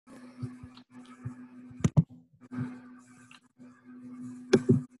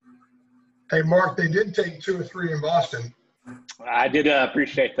Hey, Mark, they did take 2 or 3 in Boston. I did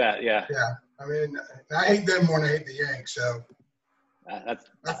appreciate that. Yeah. Yeah. I mean, I hate them more than I hate the Yanks. So I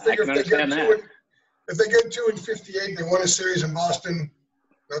figure can understand that. If they go 2 and 58, they won a series in Boston.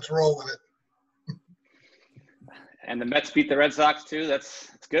 Let's roll with it. And the Mets beat the Red Sox too. That's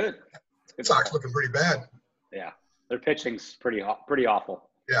good. Good Sox looking pretty bad. Yeah, their pitching's pretty awful.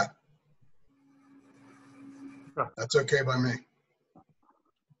 Yeah. That's okay by me.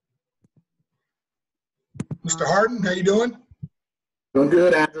 Mr. Harden, how you doing? Doing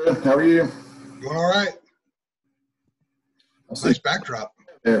good, Andrew. How are you? Doing all right. Nice backdrop.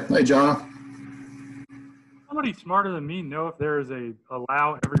 Yeah. Hey, John. Somebody smarter than me know if there is a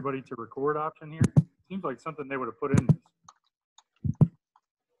allow everybody to record option here? Seems like something they would have put in this.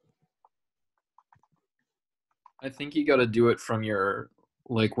 I think you got to do it from your,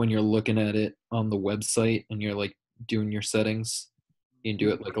 like when you're looking at it on the website and you're like doing your settings, you can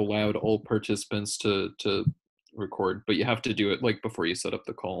do it like allowed all participants to record, but you have to do it like before you set up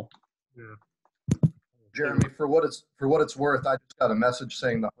the call. Yeah. Jeremy, for what it's worth, I just got a message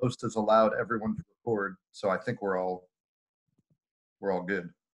saying the host has allowed everyone to record, so I think we're all good.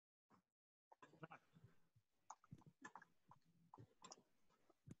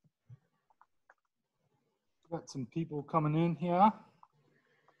 Got some people coming in here.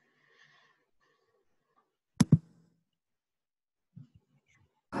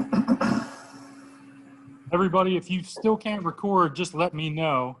 Everybody, if you still can't record, just let me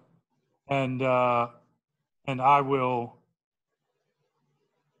know, and I will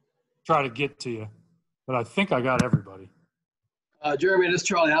try to get to you. But I think I got everybody. Jeremy, this is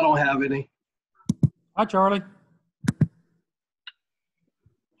Charlie. I don't have any. Hi, Charlie.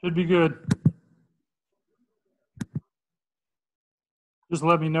 Should be good. Just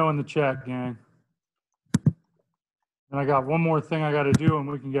let me know in the chat, gang. And I got one more thing I got to do,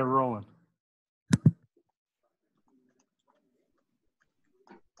 and we can get rolling.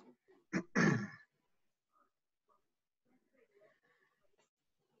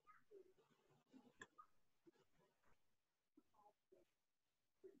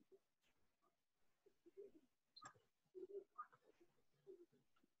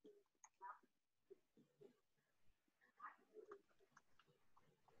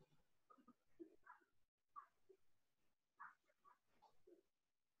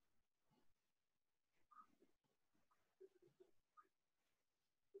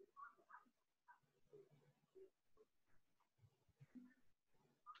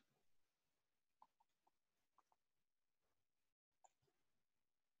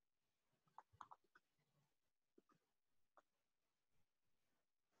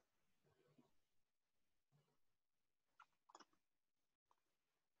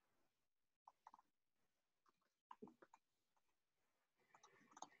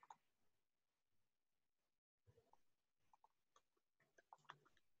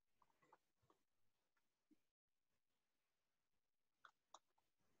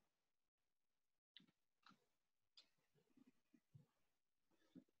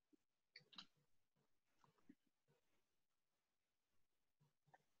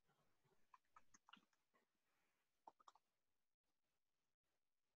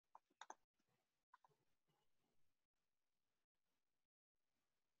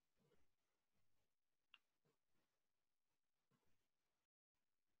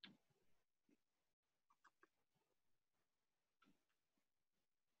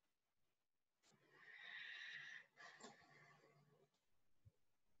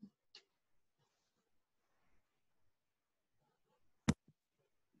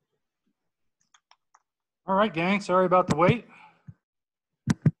 All right, gang. Sorry about the wait.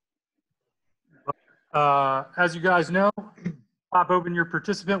 As you guys know, pop open your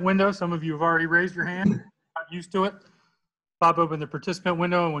participant window. Some of you have already raised your hand. Not used to it. Pop open the participant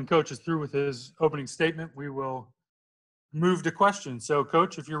window, and when Coach is through with his opening statement, we will move to questions. So,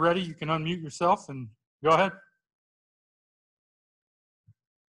 Coach, if you're ready, you can unmute yourself and go ahead.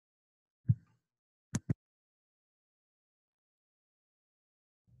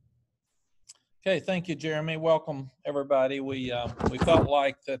 Okay, thank you, Jeremy. Welcome, everybody. We felt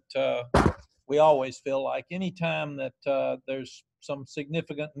like that we always feel like anytime that there's some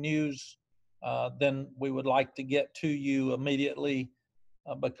significant news, then we would like to get to you immediately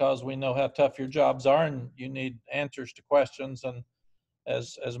because we know how tough your jobs are and you need answers to questions. And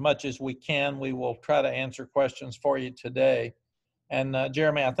as much as we can, we will try to answer questions for you today. And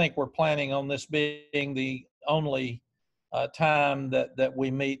Jeremy, I think we're planning on this being the only time that we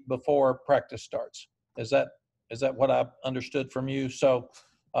meet before practice starts. Is that what I understood from you? So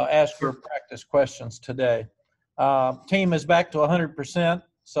ask your practice questions today. Team is back to 100%.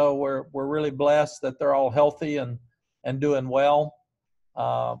 So we're really blessed that they're all healthy and doing well.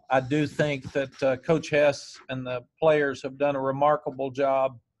 I do think that Coach Hess and the players have done a remarkable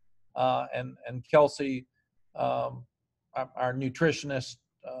job, and Kelsey, our nutritionist,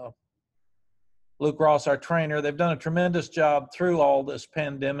 Luke Ross, our trainer, they've done a tremendous job through all this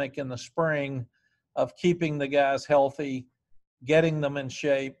pandemic in the spring of keeping the guys healthy, getting them in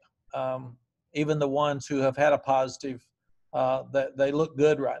shape. Even the ones who have had a positive, that they look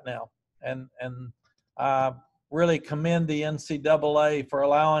good right now. And I really commend the NCAA for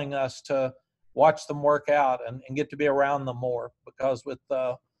allowing us to watch them work out and get to be around them more, because with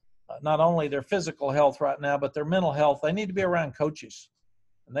not only their physical health right now, but their mental health, they need to be around coaches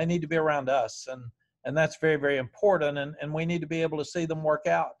and they need to be around us. And that's very, very important. And we need to be able to see them work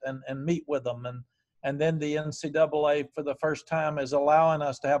out and meet with them. And then the NCAA for the first time is allowing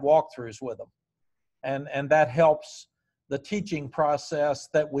us to have walkthroughs with them. And that helps the teaching process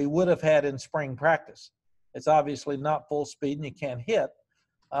that we would have had in spring practice. It's obviously not full speed and you can't hit,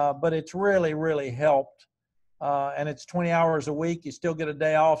 but it's really, really helped. And it's 20 hours a week. You still get a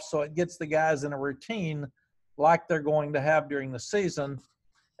day off. So it gets the guys in a routine like they're going to have during the season.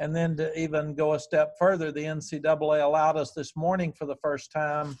 And then to even go a step further, the NCAA allowed us this morning for the first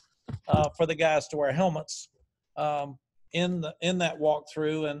time for the guys to wear helmets in that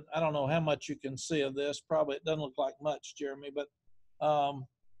walkthrough. And I don't know how much you can see of this. Probably it doesn't look like much, Jeremy, but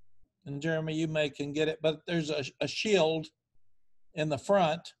and Jeremy, you can get it. But there's a shield in the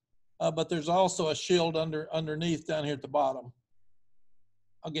front, but there's also a shield underneath down here at the bottom.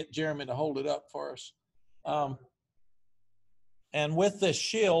 I'll get Jeremy to hold it up for us. And with this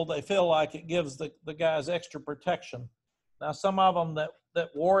shield, they feel like it gives the guys extra protection. Now, some of them that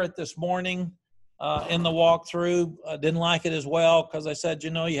wore it this morning in the walkthrough didn't like it as well, because they said,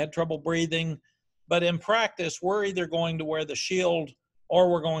 you had trouble breathing. But in practice, we're either going to wear the shield or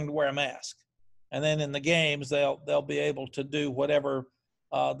we're going to wear a mask. And then in the games, they'll be able to do whatever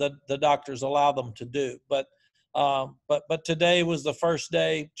the doctors allow them to do. But today was the first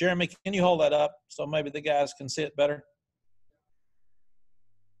day. Jeremy, can you hold that up so maybe the guys can see it better?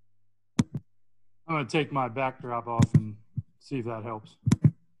 I'm going to take my backdrop off and see if that helps.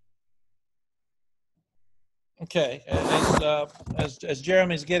 Okay. As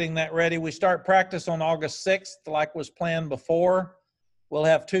Jeremy's getting that ready, we start practice on August 6th, like was planned before. We'll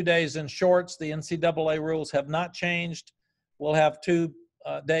have 2 days in shorts. The NCAA rules have not changed. We'll have 2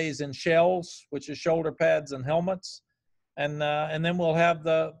 days in shells, which is shoulder pads and helmets. And then we'll have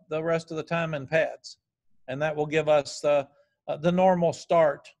the rest of the time in pads. And that will give us the normal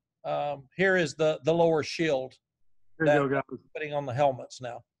start. Here is the lower shield that we're putting on the helmets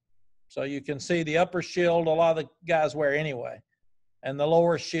now. So you can see the upper shield a lot of the guys wear anyway. And the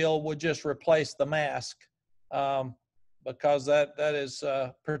lower shield would just replace the mask because that is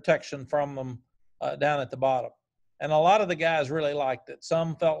protection from them down at the bottom. And a lot of the guys really liked it.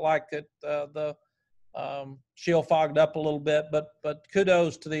 Some felt like the shield fogged up a little bit, but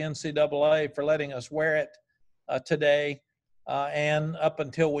kudos to the NCAA for letting us wear it today. And up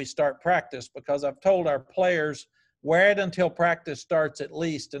until we start practice, because I've told our players, wear it until practice starts at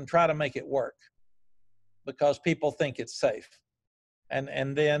least and try to make it work, because people think it's safe.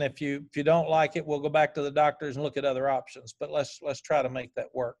 And then if you don't like it, we'll go back to the doctors and look at other options, but let's try to make that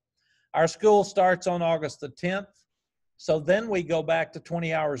work. Our school starts on August the 10th. So then we go back to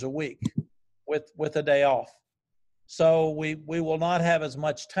 20 hours a week with a day off. So we will not have as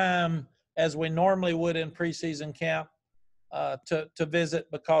much time as we normally would in preseason camp to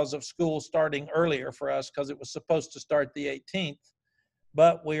visit, because of school starting earlier for us, because it was supposed to start the 18th.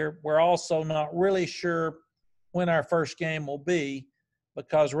 But we're also not really sure when our first game will be,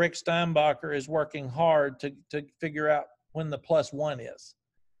 because Rick Steinbacher is working hard to figure out when the +1 is,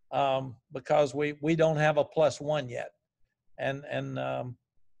 because we don't have a +1 yet. And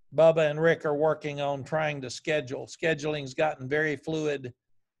Bubba and Rick are working on trying to schedule. Scheduling's gotten very fluid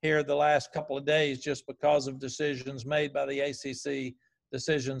here the last couple of days, just because of decisions made by the ACC,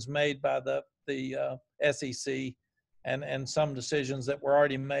 decisions made by the SEC, and some decisions that were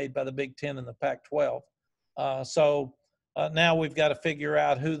already made by the Big Ten and the Pac-12. So now we've got to figure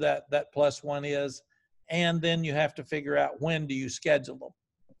out who that +1 is, and then you have to figure out when do you schedule them.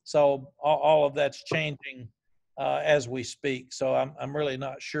 So all of that's changing as we speak. So I'm really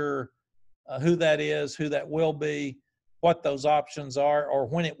not sure who that is, who that will be, what those options are, or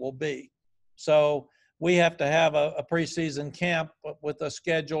when it will be. So we have to have a preseason camp with a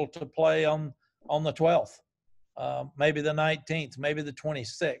schedule to play on the 12th, maybe the 19th, maybe the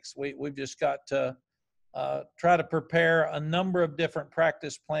 26th. We've just got to try to prepare a number of different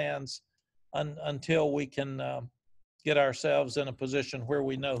practice plans until we can get ourselves in a position where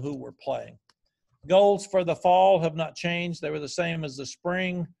we know who we're playing. Goals for the fall have not changed. They were the same as the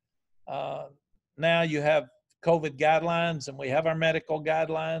spring. Now you have COVID guidelines and we have our medical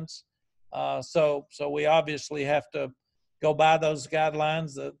guidelines. So we obviously have to go by those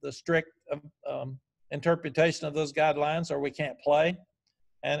guidelines, the strict interpretation of those guidelines, or we can't play.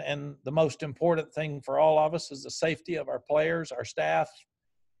 And the most important thing for all of us is the safety of our players, our staff,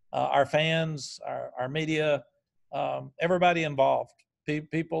 our fans, our media, everybody involved,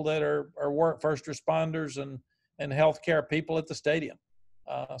 people that are first responders and healthcare people at the stadium.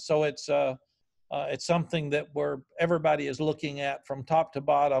 So it's something that everybody is looking at from top to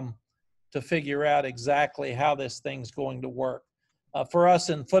bottom to figure out exactly how this thing's going to work. For us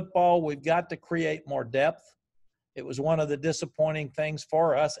in football, we've got to create more depth. It was one of the disappointing things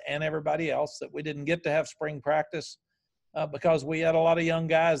for us and everybody else that we didn't get to have spring practice because we had a lot of young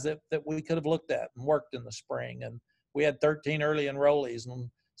guys that we could have looked at and worked in the spring. And we had 13 early enrollees and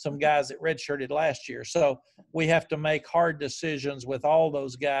some guys that redshirted last year. So we have to make hard decisions with all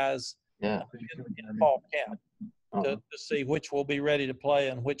those guys in fall camp to see which will be ready to play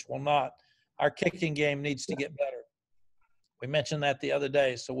and which will not. Our kicking game needs to get better. We mentioned that the other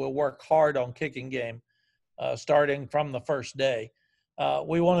day, so we'll work hard on kicking game starting from the first day.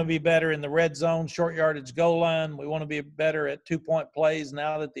 We want to be better in the red zone, short yardage goal line. We want to be better at 2-point plays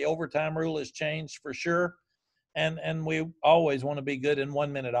now that the overtime rule has changed for sure. And we always want to be good in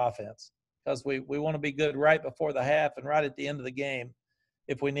 1-minute offense because we want to be good right before the half and right at the end of the game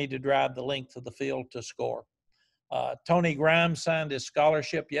if we need to drive the length of the field to score. Tony Grimes signed his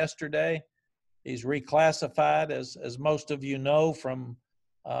scholarship yesterday. He's reclassified, as most of you know, from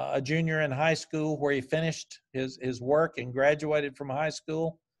a junior in high school where he finished his work and graduated from high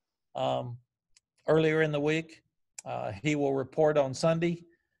school earlier in the week. He will report on Sunday.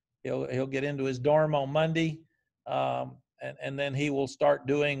 He'll get into his dorm on Monday, and then he will start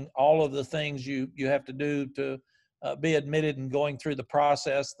doing all of the things you have to do to be admitted and going through the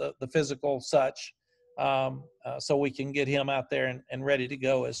process, the physical such, so we can get him out there and ready to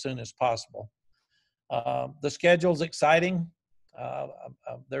go as soon as possible. The schedule's exciting.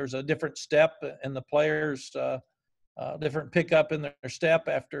 There's a different step in the players, different pickup in their step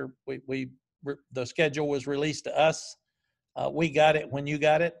after the schedule was released to us. We got it when you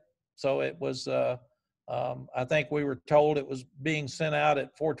got it. So it was, I think we were told it was being sent out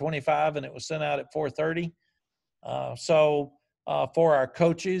at 4:25 and it was sent out at 4:30. So for our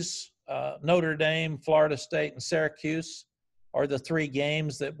coaches, Notre Dame, Florida State, and Syracuse are the 3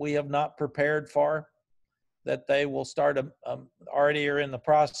 games that we have not prepared for, that they will start already are in the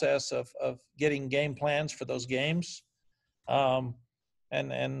process of getting game plans for those games. And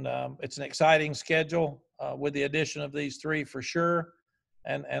it's an exciting schedule with the addition of these 3 for sure.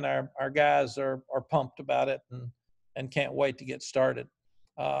 And our guys are pumped about it and can't wait to get started.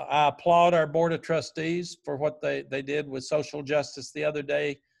 I applaud our Board of Trustees for what they did with social justice the other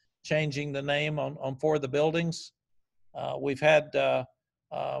day, changing the name on 4 of the buildings. We've had,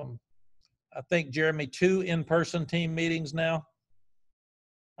 I think, Jeremy, 2 in-person team meetings now.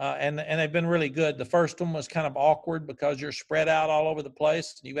 And they've been really good. The first one was kind of awkward because you're spread out all over the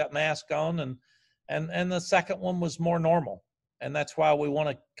place. You got masks on, and the second one was more normal. And that's why we want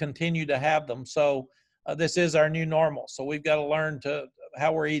to continue to have them. So this is our new normal. So we've got to learn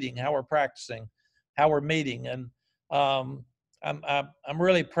how we're eating, how we're practicing, how we're meeting. And I'm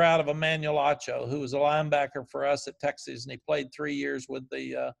really proud of Emmanuel Acho, who was a linebacker for us at Texas, and he played 3 years with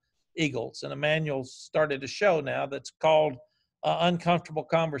the Eagles. And Emmanuel started a show now that's called Uncomfortable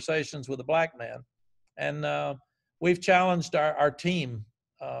Conversations with a Black Man. And we've challenged our team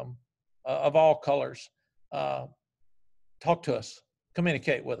of all colors. Talk to us,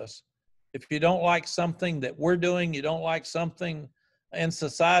 communicate with us. If you don't like something that we're doing, you don't like something in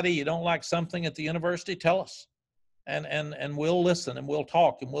society, you don't like something at the university, tell us. And we'll listen and we'll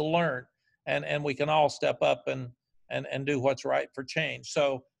talk and we'll learn. And we can all step up and do what's right for change.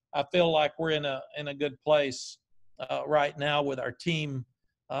 So I feel like we're in a good place right now with our team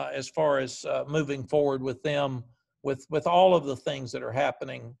as far as moving forward with them, with all of the things that are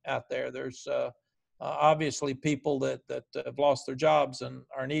happening out there. There's obviously people that have lost their jobs and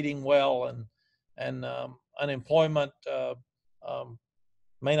aren't eating well, and unemployment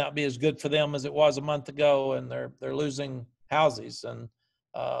may not be as good for them as it was a month ago, and they're losing houses, and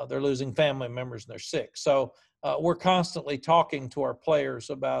they're losing family members, and they're sick. So we're constantly talking to our players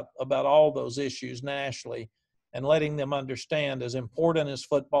about all those issues nationally and letting them understand, as important as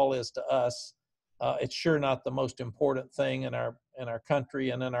football is to us, it's sure not the most important thing in our country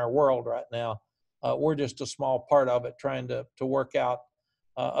and in our world right now. We're just a small part of it, trying to work out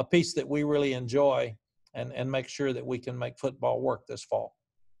a piece that we really enjoy and make sure that we can make football work this fall.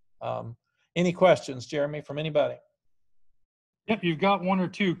 Any questions, Jeremy, from anybody? Yep, you've got one or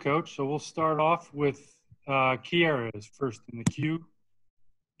two, Coach. So we'll start off with Kiara is first in the queue.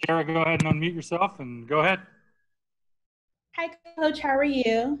 Kiara, go ahead and unmute yourself and go ahead. Hi, Coach. How are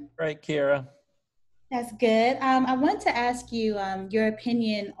you? Great, Kiara. That's good. I wanted to ask you your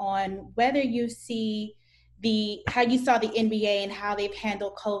opinion on whether you see how you saw the NBA and how they've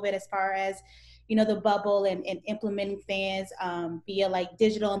handled COVID as far as, the bubble and implementing fans via like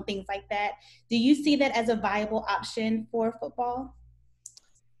digital and things like that. Do you see that as a viable option for football?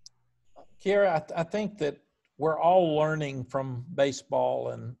 Kiara, I think that we're all learning from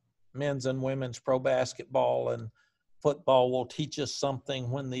baseball, and men's and women's pro basketball, and football will teach us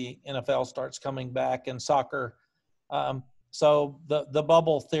something when the NFL starts coming back, and soccer. So the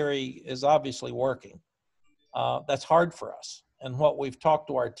bubble theory is obviously working. That's hard for us. And what we've talked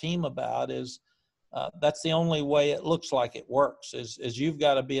to our team about is that's the only way it looks like it works is you've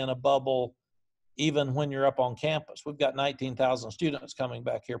got to be in a bubble even when you're up on campus. We've got 19,000 students coming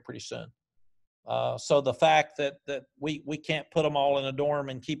back here pretty soon. So the fact that we can't put them all in a dorm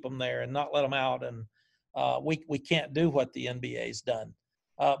and keep them there and not let them out, and we can't do what the NBA's done.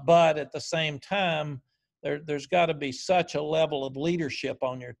 But at the same time, there's got to be such a level of leadership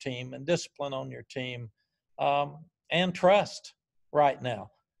on your team and discipline on your team and trust right now.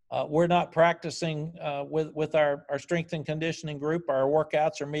 We're not practicing with our strength and conditioning group. Our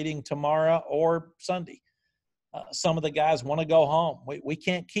workouts are meeting tomorrow or Sunday. Some of the guys want to go home. We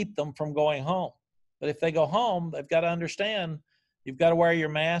can't keep them from going home. But if they go home, they've got to understand you've got to wear your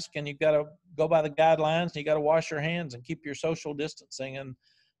mask, and you've got to go by the guidelines, and you got to wash your hands and keep your social distancing. And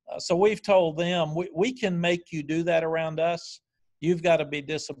so we've told them we can make you do that around us. You've got to be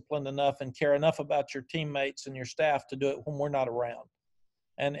disciplined enough and care enough about your teammates and your staff to do it when we're not around.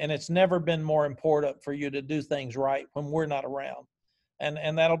 And it's never been more important for you to do things right when we're not around.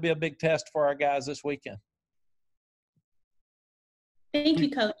 And that'll be a big test for our guys this weekend. Thank you,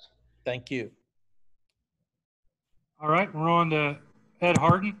 Coach. Thank you. All right, we're on to Ed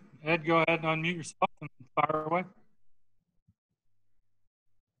Harden. Ed, go ahead and unmute yourself and fire away.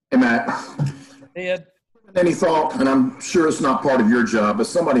 Hey, Matt. Hey, Ed. Any thought, and I'm sure it's not part of your job, but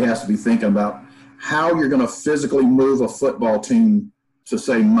somebody has to be thinking about how you're going to physically move a football team to,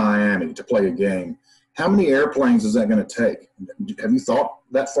 say, Miami to play a game. How many airplanes is that going to take? Have you thought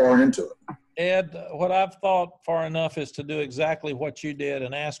that far into it? Ed, what I've thought far enough is to do exactly what you did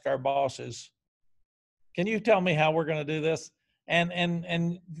and ask our bosses, can you tell me how we're going to do this?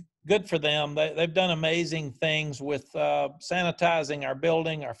 And good for them. They've done amazing things with sanitizing our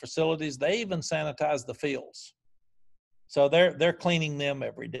building, our facilities. They even sanitize the fields. So they're cleaning them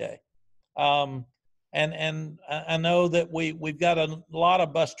every day. And I know that we've got a lot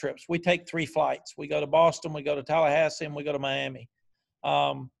of bus trips. We take 3 flights. We go to Boston, we go to Tallahassee, and we go to Miami.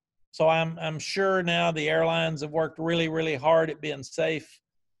 So I'm sure now the airlines have worked really, really hard at being safe.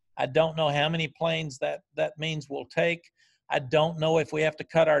 I don't know how many planes that means we'll take. I don't know if we have to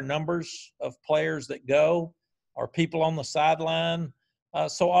cut our numbers of players that go or people on the sideline.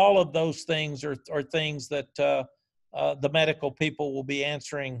 So all of those things are things that the medical people will be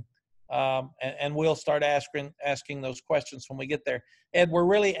answering, and we'll start asking those questions when we get there. Ed, we're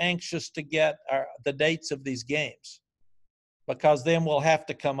really anxious to get the dates of these games, because then we'll have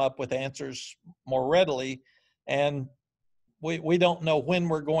to come up with answers more readily, and we don't know when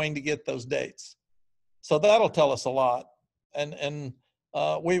we're going to get those dates. So that'll tell us a lot. And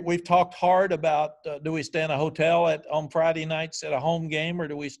we've talked hard about do we stay in a hotel on Friday nights at a home game, or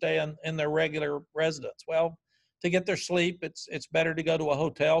do we stay in their regular residence? Well, to get their sleep, it's better to go to a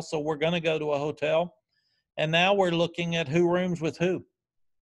hotel. So we're going to go to a hotel. And now we're looking at who rooms with who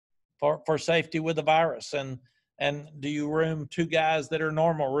for safety with the virus. And do you room 2 guys that are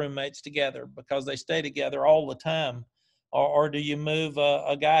normal roommates together because they stay together all the time? Or do you move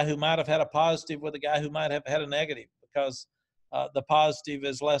a guy who might have had a positive with a guy who might have had a negative, because the positive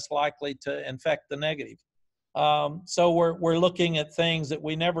is less likely to infect the negative? So we're looking at things that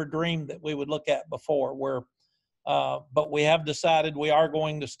we never dreamed that we would look at before. But we have decided we are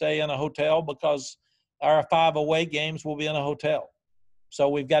going to stay in a hotel, because our 5 away games will be in a hotel. So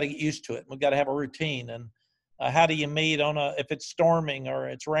we've got to get used to it. We've got to have a routine. And how do you meet if it's storming or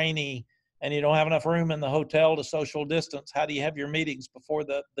it's rainy and you don't have enough room in the hotel to social distance? How do you have your meetings before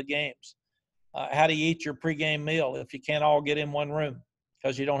the games? How do you eat your pregame meal if you can't all get in one room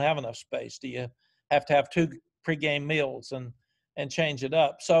because you don't have enough space? Do you have to have 2 pregame meals and change it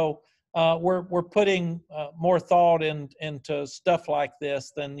up? So we're putting more thought into stuff like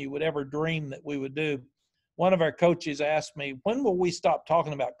this than you would ever dream that we would do one of our coaches asked me, when will we stop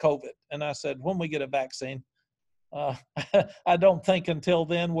talking about COVID? And I said, when we get a vaccine. I don't think until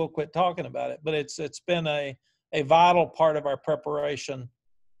then we'll quit talking about it, but it's been a vital part of our preparation,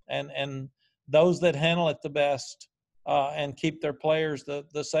 and those that handle it the best and keep their players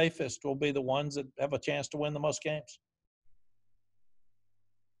the safest will be the ones that have a chance to win the most games.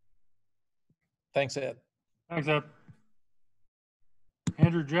 Thanks, Ed. Thanks, Ed.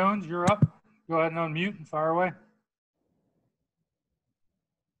 Andrew Jones, you're up. Go ahead and unmute and fire away.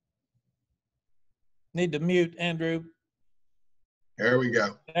 Need to mute, Andrew. There we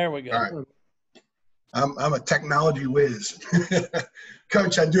go. There we go. All right. I'm a technology whiz.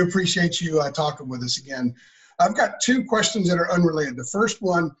 Coach, I do appreciate you talking with us again. I've got two questions that are unrelated. The first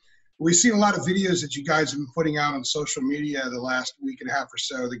one, we've seen a lot of videos that you guys have been putting out on social media the last week and a half or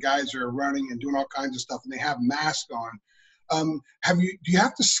so. The guys are running and doing all kinds of stuff, and they have masks on. Do you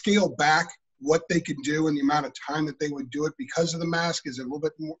have to scale back what they can do and the amount of time that they would do it because of the mask? Is it a little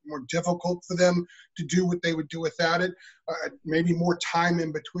bit more difficult for them to do what they would do without it? Maybe more time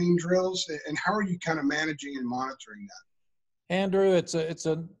in between drills? And how are you kind of managing and monitoring that? Andrew,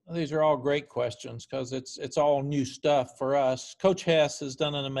 these are all great questions because it's all new stuff for us. Coach Hess has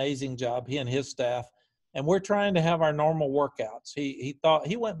done an amazing job, he and his staff, and we're trying to have our normal workouts.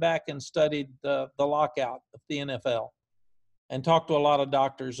 He went back and studied the lockout of the NFL and talked to a lot of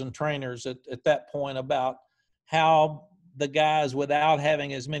doctors and trainers at that point about how the guys without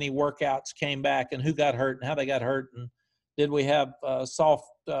having as many workouts came back and who got hurt and how they got hurt, and did we have soft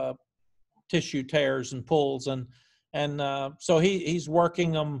tissue tears and pulls, and so he's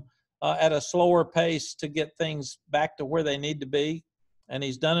working them at a slower pace to get things back to where they need to be, and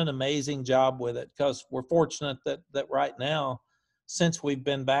he's done an amazing job with it because we're fortunate that right now, since we've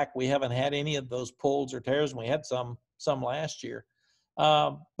been back, we haven't had any of those pulls or tears, and we had some last year.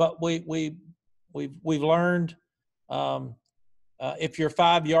 But we've learned if you're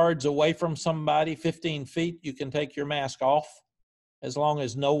 5 yards away from somebody, 15 feet, you can take your mask off as long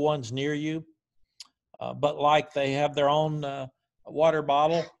as no one's near you. But like they have their own water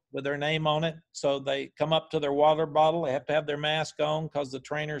bottle with their name on it. So they come up to their water bottle. They have to have their mask on because the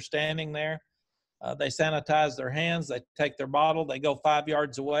trainer's standing there. They sanitize their hands. They take their bottle. They go 5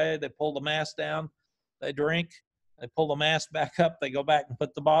 yards away. They pull the mask down. They drink. They pull the mask back up. They go back and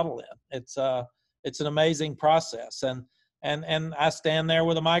put the bottle in. It's an amazing process. And I stand there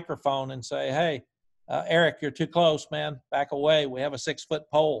with a microphone and say, hey, Eric, you're too close, man. Back away. We have a 6-foot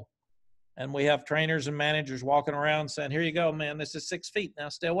pole. And we have trainers and managers walking around saying, here you go, man. This is 6 feet. Now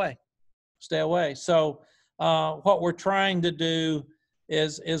stay away. Stay away. So what we're trying to do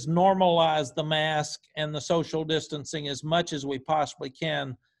is normalize the mask and the social distancing as much as we possibly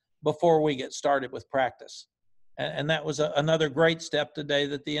can before we get started with practice. And that was another great step today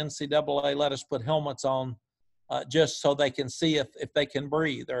that the NCAA let us put helmets on just so they can see if they can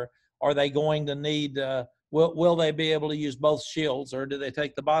breathe, or are they going to need, will they be able to use both shields, or do they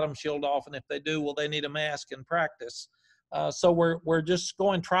take the bottom shield off? And if they do, will they need a mask in practice? So we're just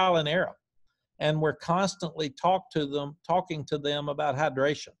going trial and error, and we're constantly talking to them about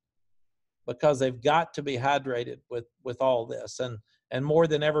hydration, because they've got to be hydrated with all this, and more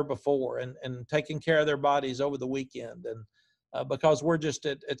than ever before, and taking care of their bodies over the weekend. And because we're just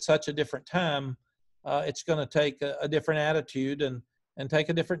at such a different time, it's going to take a different attitude and take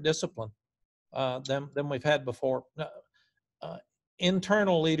a different discipline than we've had before.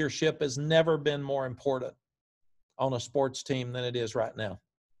 Internal leadership has never been more important on a sports team than it is right now.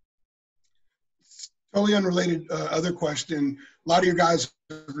 Totally unrelated other question. A lot of your guys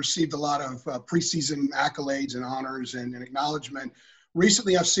have received a lot of preseason accolades and honors and acknowledgement.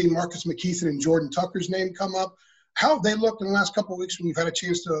 Recently, I've seen Marcus McKeithen and Jordan Tucker's name come up. How have they looked in the last couple of weeks when you've had a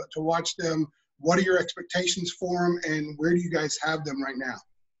chance to watch them? What are your expectations for them, and where do you guys have them right now?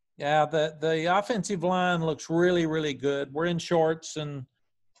 Yeah, the offensive line looks really, really good. We're in shorts, and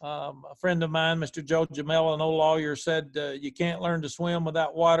a friend of mine, Mr. Joe Jamel, an old lawyer, said you can't learn to swim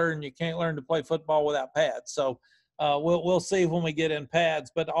without water, and you can't learn to play football without pads. So we'll see when we get in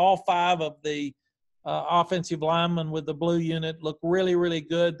pads. But all 5 of the offensive linemen with the blue unit look really, really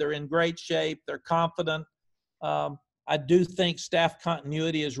good. They're in great shape. They're confident. I do think staff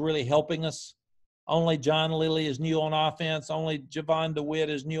continuity is really helping us. Only John Lilly is new on offense. Only Javon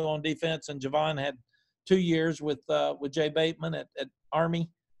DeWitt is new on defense. And Javon had 2 years with Jay Bateman at Army.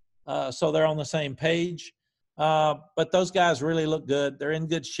 So they're on the same page. But those guys really look good. They're in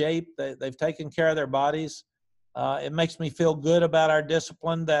good shape. They've taken care of their bodies. It makes me feel good about our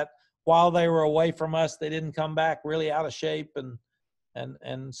discipline that while they were away from us, they didn't come back really out of shape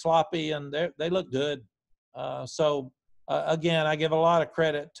and sloppy, and they look good. So again, I give a lot of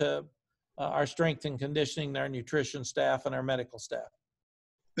credit to our strength and conditioning, our nutrition staff, and our medical staff.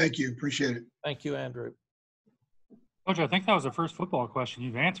 Thank you. Appreciate it. Thank you, Andrew. Coach, I think that was the first football question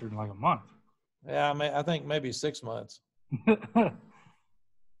you've answered in like a month. Yeah, I think maybe 6 months.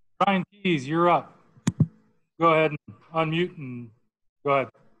 Brian Keys, you're up. Go ahead and unmute and go ahead.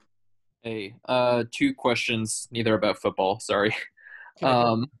 Hey, 2 questions, neither about football. Sorry.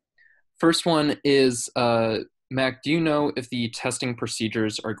 Okay. First one is, Mac, do you know if the testing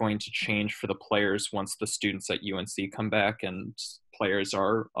procedures are going to change for the players once the students at UNC come back and players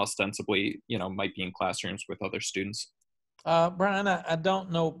are ostensibly, might be in classrooms with other students? Brian, I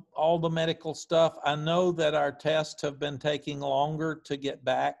don't know all the medical stuff. I know that our tests have been taking longer to get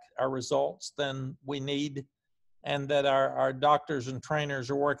back our results than we need, and that our doctors and trainers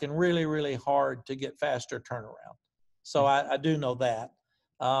are working really, really hard to get faster turnaround. So I do know that.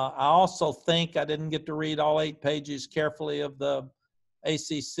 I also think I didn't get to read all 8 pages carefully of the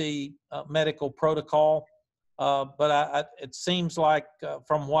ACC medical protocol, but it seems like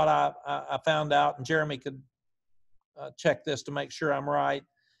from what I found out, and Jeremy could check this to make sure I'm right,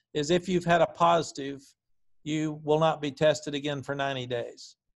 is if you've had a positive, you will not be tested again for 90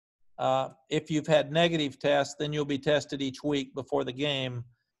 days. If you've had negative tests, then you'll be tested each week before the game.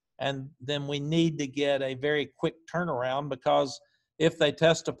 And then we need to get a very quick turnaround, because if they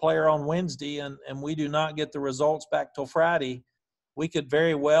test a player on Wednesday and we do not get the results back till Friday, we could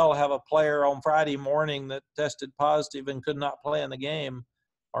very well have a player on Friday morning that tested positive and could not play in the game,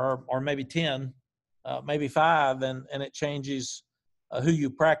 or maybe 10, maybe 5, and it changes who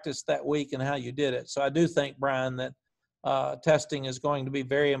you practiced that week and how you did it. So I do think, Brian, that testing is going to be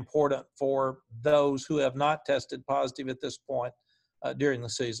very important for those who have not tested positive at this point during the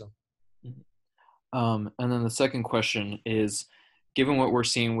season. And then the second question is, given what we're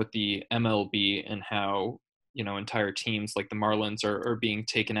seeing with the MLB and how, entire teams like the Marlins are being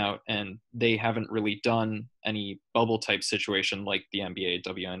taken out, and they haven't really done any bubble type situation like the NBA,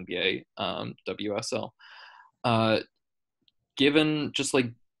 WNBA, WSL. Given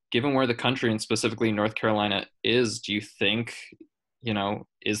where the country and specifically North Carolina is, do you think,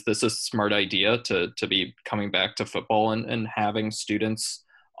 is this a smart idea to be coming back to football and having students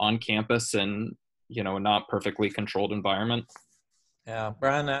on campus in, a not perfectly controlled environment? Yeah,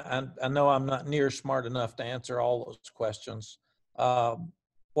 Brian, I know I'm not near smart enough to answer all those questions.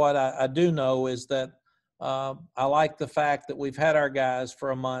 What I do know is that I like the fact that we've had our guys for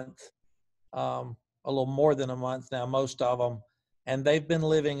a month, a little more than a month now, most of them, and they've been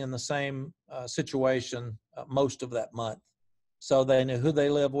living in the same situation most of that month. So they know who they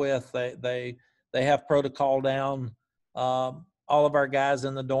live with. They have protocol down. All of our guys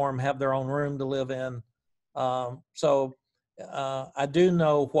in the dorm have their own room to live in. So I do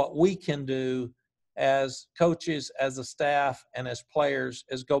know what we can do as coaches, as a staff, and as players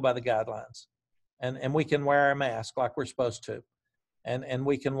is go by the guidelines. And we can wear our mask like we're supposed to. And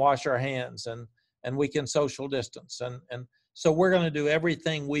we can wash our hands, and we can social distance. And so we're going to do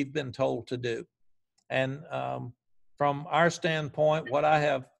everything we've been told to do. And from our standpoint, what I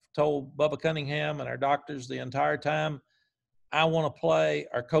have told Bubba Cunningham and our doctors the entire time, I want to play,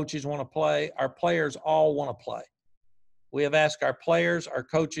 our coaches want to play, our players all want to play. We have asked our players, our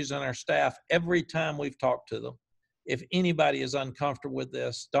coaches, and our staff every time we've talked to them, if anybody is uncomfortable with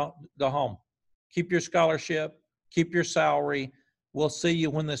this, don't go home. Keep your scholarship, keep your salary. We'll see you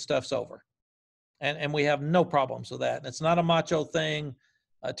when this stuff's over. And we have no problems with that. And it's not a macho thing.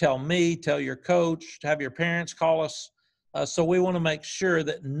 Tell me, tell your coach, have your parents call us. So we want to make sure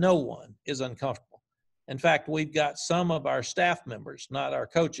that no one is uncomfortable. In fact, we've got some of our staff members, not our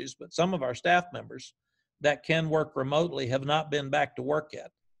coaches, but some of our staff members that can work remotely have not been back to work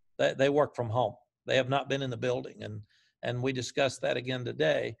yet. They work from home. They have not been in the building. And we discussed that again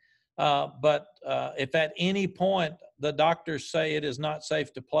today. But if at any point the doctors say it is not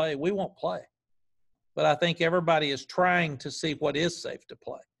safe to play, we won't play. But I think everybody is trying to see what is safe to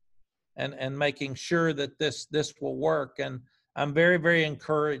play and making sure that this will work. And I'm very, very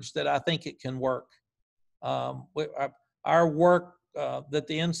encouraged that I think it can work. Our work that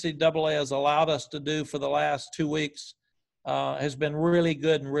the NCAA has allowed us to do for the last 2 weeks has been really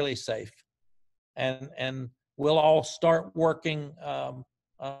good and really safe. And we'll all start working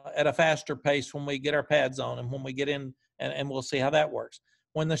at a faster pace when we get our pads on and when we get in, and we'll see how that works.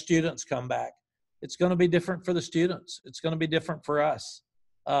 When the students come back, it's going to be different for the students. It's going to be different for us.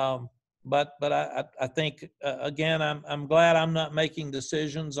 But I think, again, I'm glad I'm not making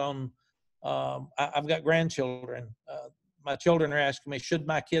decisions on, I've got grandchildren. My children are asking me, should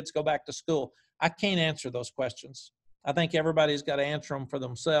my kids go back to school? I can't answer those questions. I think everybody's got to answer them for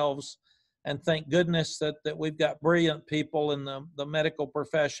themselves. And thank goodness that we've got brilliant people in the medical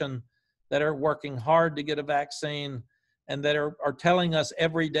profession that are working hard to get a vaccine and that are telling us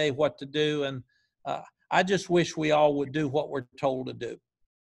every day what to do. And I just wish we all would do what we're told to do.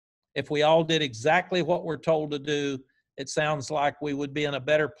 If we all did exactly what we're told to do, it sounds like we would be in a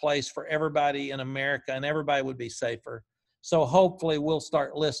better place for everybody in America and everybody would be safer. So hopefully we'll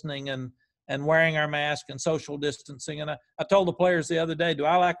start listening and wearing our mask and social distancing. And I told the players the other day, do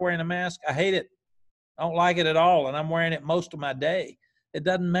I like wearing a mask? I hate it. I don't like it at all. And I'm wearing it most of my day. It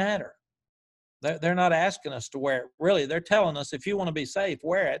doesn't matter. They're not asking us to wear it. Really, they're telling us, if you want to be safe,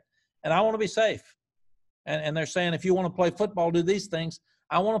 wear it. And I want to be safe. And they're saying, if you want to play football, do these things.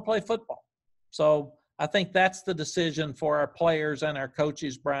 I want to play football. So I think that's the decision for our players and our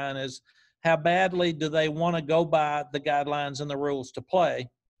coaches, Brian, is how badly do they want to go by the guidelines and the rules to play?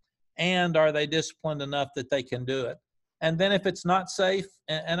 And are they disciplined enough that they can do it? And then if it's not safe,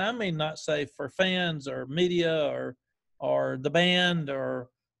 and I mean not safe for fans or media or the band or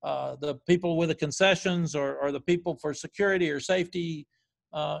the people with the concessions or the people for security or safety,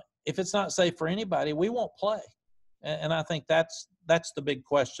 if it's not safe for anybody, we won't play. And I think that's the big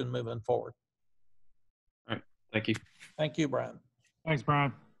question moving forward. All right. Thank you. Thank you, Brian. Thanks,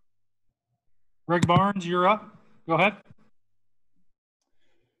 Brian. Greg Barnes, you're up. Go ahead.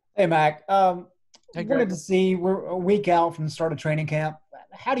 Hey, Mack. Hey, Wanted Greg. to see, we're a week out from the start of training camp.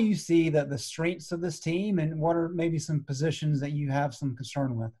 How do you see the strengths of this team, and what are maybe some positions that you have some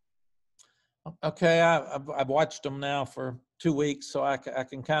concern with? Okay, I've watched them now for 2 weeks, so I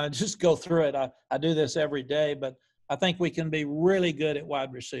can kind of just go through it. I do this every day, but I think we can be really good at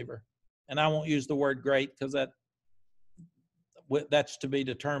wide receiver. And I won't use the word great because that's to be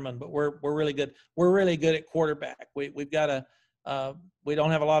determined, but we're really good. We're really good at quarterback. We've got we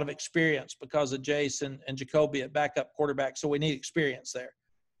don't have a lot of experience because of Jason and Jacoby at backup quarterback, so we need experience there.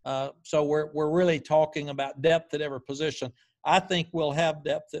 So we're really talking about depth at every position. I think we'll have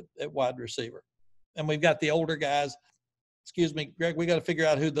depth at wide receiver. And we've got the older guys. Excuse me, Greg, we got to figure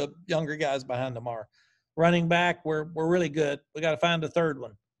out who the younger guys behind them are. Running back, we're really good. We got to find a third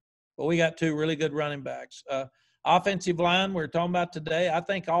one. But we got 2 really good running backs. Offensive line, we're talking about today, I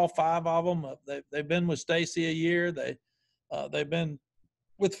think all 5 of them, they've been with Stacy a year. They've been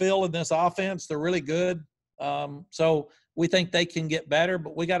with Phil in this offense. They're really good. So we think they can get better,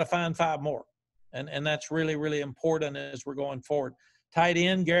 but we got to find 5 more. And that's really, really important as we're going forward. Tight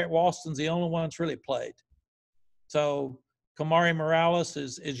end, Garrett Walston's the only one that's really played. So Kamari Morales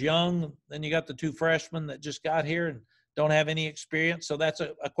is young. Then you got the 2 freshmen that just got here and don't have any experience. So that's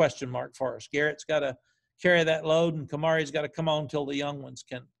a question mark for us. Garrett's got to carry that load, and Kamari's got to come on until the young ones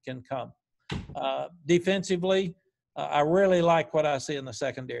can come. Defensively, I really like what I see in the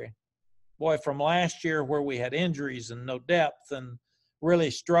secondary. Boy, from last year where we had injuries and no depth and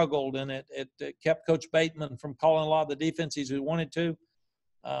really struggled, and it kept Coach Bateman from calling a lot of the defenses we wanted to.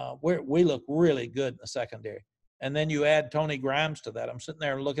 We look really good in the secondary. And then you add Tony Grimes to that. I'm sitting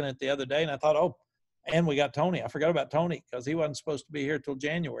there looking at it the other day, and I thought, oh, and we got Tony. I forgot about Tony because he wasn't supposed to be here till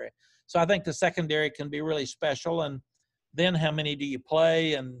January. So I think the secondary can be really special. And then how many do you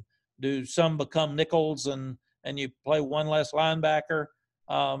play, and do some become nickels and you play one less linebacker?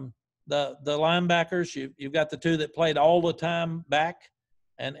 The linebackers, you've got the 2 that played all the time back,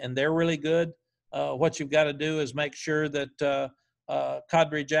 and they're really good. What you've got to do is make sure that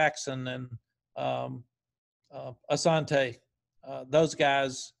Kadri Jackson and Asante, those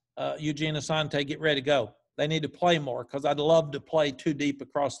guys, Eugene Asante, get ready to go. They need to play more because I'd love to play 2 deep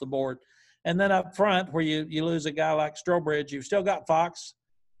across the board. And then up front, where you lose a guy like Strobridge, you've still got Fox.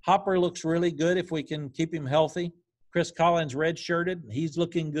 Hopper looks really good if we can keep him healthy. Chris Collins redshirted, and he's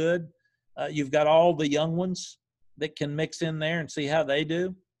looking good. You've got all the young ones that can mix in there and see how they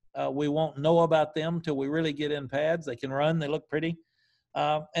do. We won't know about them till we really get in pads. They can run. They look pretty.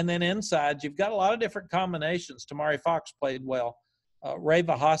 And then inside, you've got a lot of different combinations. Tamari Fox played well. Ray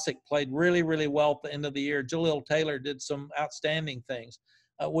Vahasik played really, really well at the end of the year. Jaleel Taylor did some outstanding things.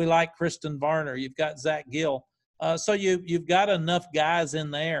 We like Kristen Varner. You've got Zach Gill. So you've got enough guys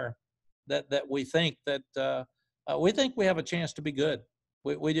in there that we think that we think we have a chance to be good.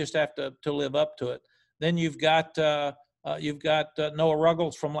 We just have to live up to it. Then you've got Noah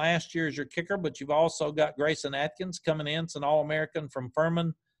Ruggles from last year as your kicker, but you've also got Grayson Atkins coming in, it's an All-American from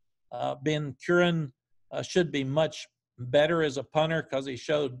Furman. Ben Curran should be much better as a punter because he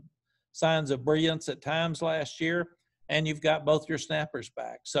showed signs of brilliance at times last year. And you've got both your snappers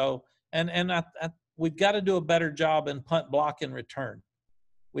back. So, we've got to do a better job in punt, block, and return.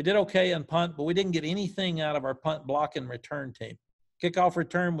 We did okay in punt, but we didn't get anything out of our punt, block, and return team. Kickoff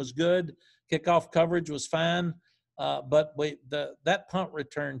return was good. Kickoff coverage was fine. But that punt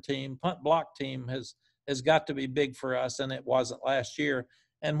return team, punt block team has got to be big for us, and it wasn't last year.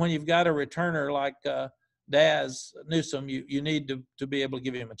 And when you've got a returner like Daz Newsome, you need to be able to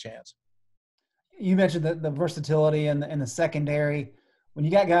give him a chance. You mentioned the versatility and the secondary. When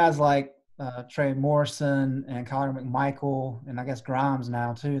you got guys like Trey Morrison and Connor McMichael, and I guess Grimes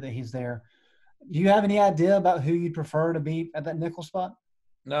now too, that he's there. Do you have any idea about who you'd prefer to be at that nickel spot?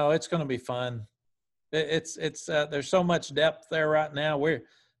 No, it's going to be fun. It's there's so much depth there right now.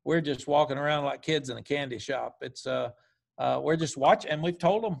 We're just walking around like kids in a candy shop. It's we're just watching, and we've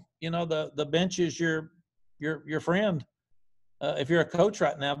told them, the bench is your friend if you're a coach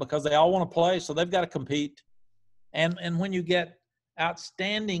right now, because they all want to play, so they've got to compete. And when you get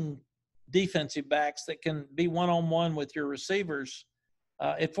outstanding defensive backs that can be one-on-one with your receivers,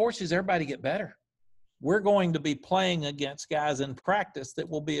 it forces everybody to get better. We're going to be playing against guys in practice that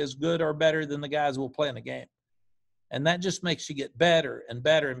will be as good or better than the guys we'll play in the game. And that just makes you get better and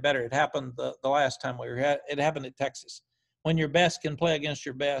better and better. It happened the last time it happened at Texas. When your best can play against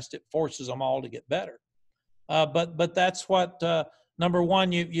your best, it forces them all to get better. But that's what, number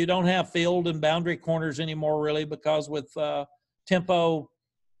one, you don't have field and boundary corners anymore, really, because with tempo,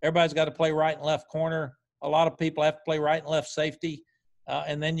 everybody's got to play right and left corner. A lot of people have to play right and left safety.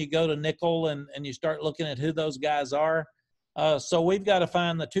 And then you go to nickel and you start looking at who those guys are. So we've got to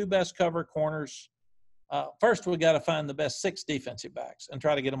find the two best cover corners. First, we've got to find the best 6 defensive backs and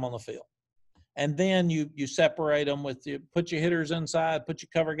try to get them on the field. And then you separate them put your hitters inside, put your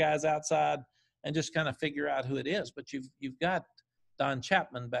cover guys outside, and just kind of figure out who it is. But you've got Don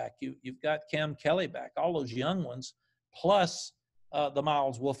Chapman back. You've got Cam Kelly back, all those young ones, plus the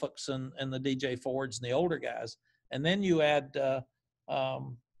Miles Wolfocks and the DJ Fords and the older guys. And then you add the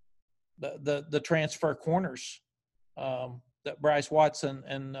transfer corners, that Bryce Watson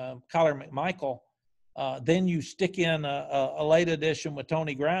and Kyler McMichael. Then you stick in a late addition with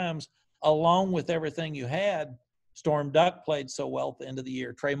Tony Grimes, along with everything you had. Storm Duck played so well at the end of the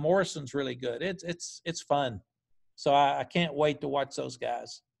year. Trey Morrison's really good. It's fun. So I can't wait to watch those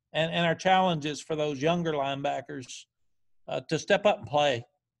guys. And our challenge is for those younger linebackers to step up and play.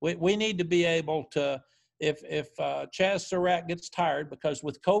 We need to be able to, if Chaz Surratt gets tired, because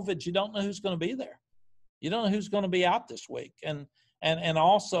with COVID, you don't know who's going to be there. You don't know who's going to be out this week. And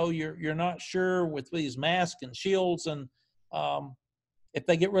also you're not sure with these masks and shields, and if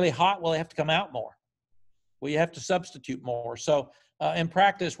they get really hot, well, they have to come out more. Well, you have to substitute more. So in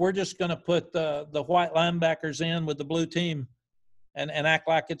practice, we're just going to put the white linebackers in with the blue team and act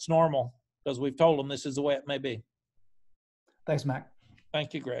like it's normal, because we've told them this is the way it may be. Thanks, Mack.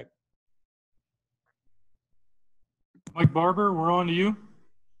 Thank you, Greg. Mike Barber, we're on to you.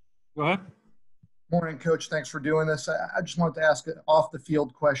 Go ahead. Morning, Coach. Thanks for doing this. I just wanted to ask an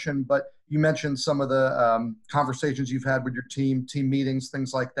off-the-field question, but you mentioned some of the conversations you've had with your team meetings,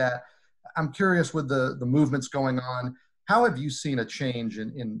 things like that. I'm curious, with the movements going on, how have you seen a change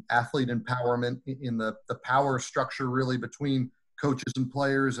in athlete empowerment, in the power structure really between coaches and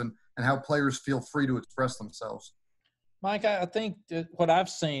players, and how players feel free to express themselves? Mike, I think that what I've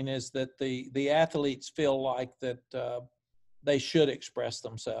seen is that the athletes feel like that they should express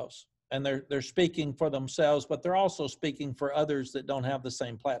themselves, and they're speaking for themselves, but they're also speaking for others that don't have the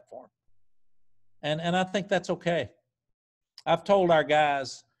same platform. And I think that's okay. I've told our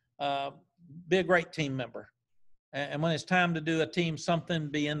guys, be a great team member. And when it's time to do a team something,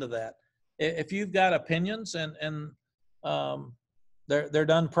 be into that. If you've got opinions and they're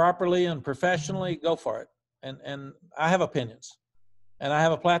done properly and professionally, go for it. And I have opinions, and I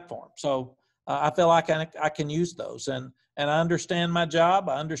have a platform. So I feel like I can use those. And I understand my job.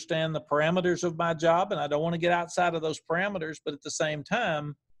 I understand the parameters of my job, and I don't want to get outside of those parameters. But at the same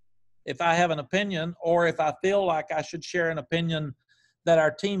time, if I have an opinion, or if I feel like I should share an opinion that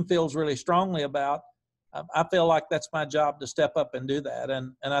our team feels really strongly about, I feel like that's my job to step up and do that.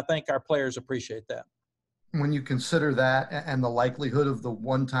 And I think our players appreciate that. When you consider that and the likelihood of the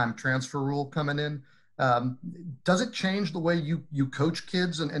one-time transfer rule coming in, does it change the way you coach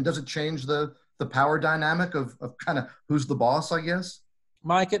kids, and does it change the power dynamic of kind of who's the boss, I guess?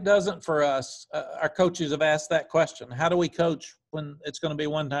 Mike, it doesn't for us. Our coaches have asked that question. How do we coach when it's going to be a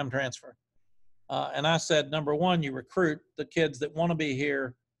one-time transfer? And I said, number one, you recruit the kids that want to be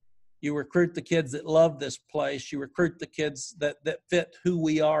here. You recruit the kids that love this place. You recruit the kids that fit who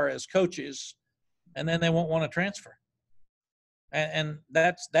we are as coaches, and then they won't want to transfer. And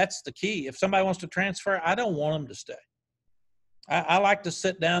that's the key. If somebody wants to transfer, I don't want them to stay. I like to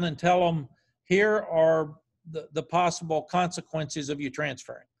sit down and tell them, here are the possible consequences of you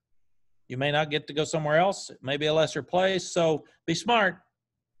transferring. You may not get to go somewhere else. It may be a lesser place. So be smart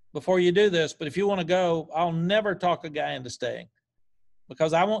before you do this. But if you want to go, I'll never talk a guy into staying,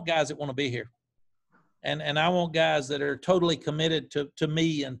 because I want guys that want to be here. And I want guys that are totally committed to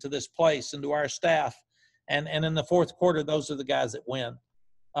me and to this place and to our staff. And in the fourth quarter, those are the guys that win.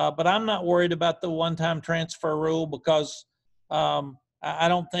 But I'm not worried about the one-time transfer rule because I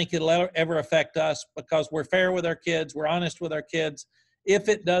don't think it'll ever affect us because we're fair with our kids. We're honest with our kids. If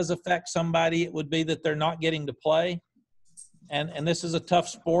it does affect somebody, it would be that they're not getting to play. And this is a tough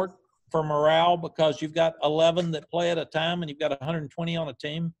sport for morale because you've got 11 that play at a time and you've got 120 on a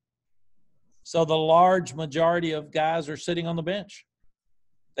team. So the large majority of guys are sitting on the bench.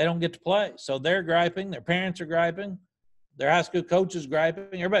 They don't get to play. So they're griping. Their parents are griping. Their high school coach is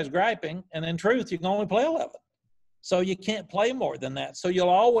griping. Everybody's griping. And in truth, you can only play 11. So you can't play more than that. So you'll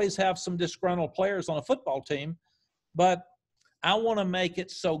always have some disgruntled players on a football team. But I want to make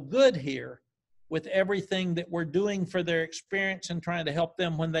it so good here with everything that we're doing for their experience and trying to help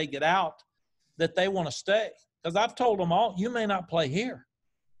them when they get out that they want to stay. Because I've told them all, you may not play here.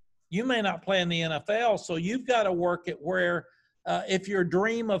 You may not play in the NFL, so you've got to work it where if your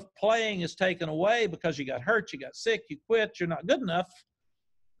dream of playing is taken away because you got hurt, you got sick, you quit, you're not good enough,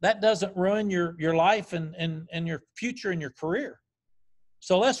 that doesn't ruin your life and your future and your career.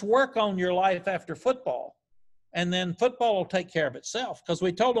 So let's work on your life after football, and then football will take care of itself because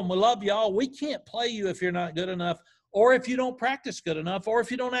we told them we love y'all. We can't play you if you're not good enough or if you don't practice good enough or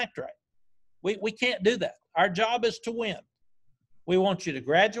if you don't act right. We can't do that. Our job is to win. We want you to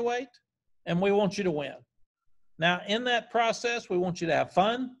graduate, and we want you to win. Now, in that process, we want you to have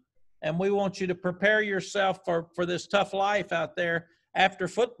fun, and we want you to prepare yourself for this tough life out there after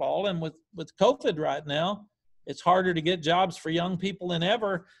football. And with COVID right now, it's harder to get jobs for young people than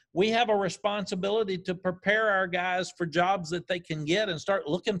ever. We have a responsibility to prepare our guys for jobs that they can get and start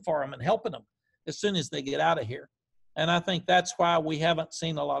looking for them and helping them as soon as they get out of here. And I think that's why we haven't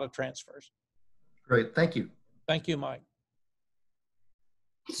seen a lot of transfers. Great. Thank you. Thank you, Mike.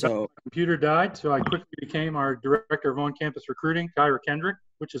 So my computer died, so I quickly became our director of on-campus recruiting, Kyra Kendrick,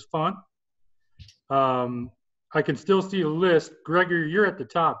 which is fun. I can still see a list. Gregory, you're at the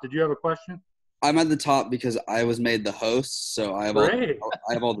top. Did you have a question? I'm at the top because I was made the host, so I have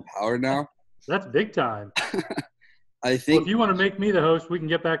all the power now. That's big time. I think. Well, if you want to make me the host, we can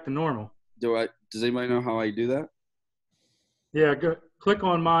get back to normal. Does anybody know how I do that? Yeah, go click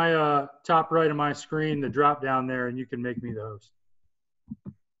on my top right of my screen, the drop down there, and you can make me the host.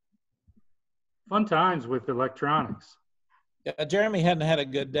 Fun times with electronics. Yeah, Jeremy hadn't had a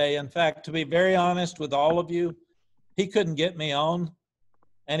good day. In fact, to be very honest with all of you, he couldn't get me on,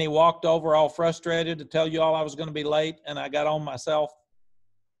 and he walked over all frustrated to tell you all I was going to be late, and I got on myself.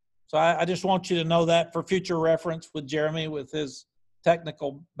 So I just want you to know that for future reference with Jeremy with his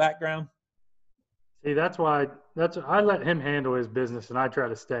technical background. See, that's why I let him handle his business, and I try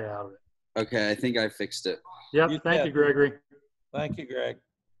to stay out of it. Okay, I think I fixed it. Yep, thank you, Gregory. Thank you, Greg.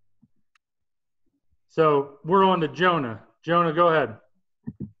 So we're on to Jonah. Jonah, go ahead.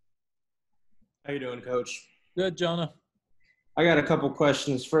 How you doing, Coach? Good, Jonah. I got a couple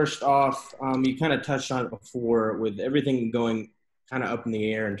questions. First off, you kind of touched on it before with everything going kind of up in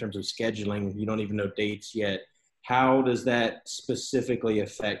the air in terms of scheduling. You don't even know dates yet. How does that specifically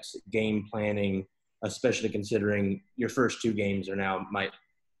affect game planning, especially considering your first two games are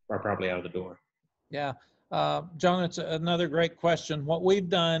probably out of the door? Yeah. John, it's another great question. What we've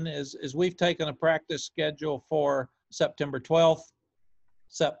done is we've taken a practice schedule for September 12th,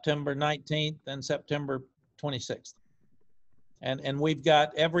 September 19th, and September 26th. And we've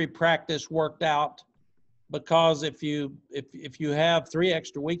got every practice worked out because if you have 3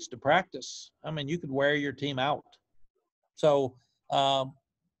 extra weeks to practice, I mean, you could wear your team out. So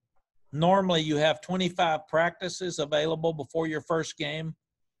normally you have 25 practices available before your first game.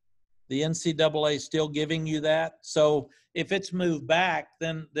 The NCAA is still giving you that. So if it's moved back,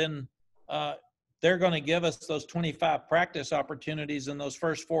 then they're going to give us those 25 practice opportunities in those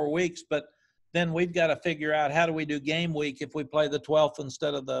first 4 weeks. But then we've got to figure out how do we do game week if we play the 12th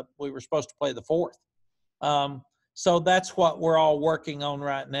instead of we were supposed to play the 4th. So that's what we're all working on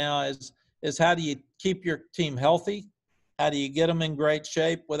right now is how do you keep your team healthy? How do you get them in great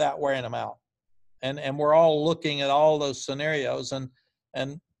shape without wearing them out? And we're all looking at all those scenarios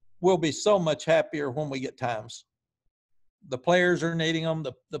and we'll be so much happier when we get times. The players are needing them,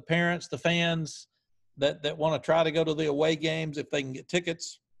 the parents, the fans that want to try to go to the away games if they can get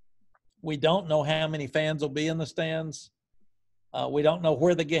tickets. We don't know how many fans will be in the stands. We don't know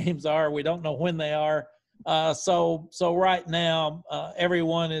where the games are. We don't know when they are. So right now,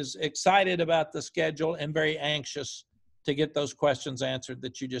 everyone is excited about the schedule and very anxious to get those questions answered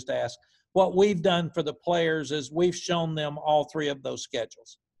that you just asked. What we've done for the players is we've shown them all 3 of those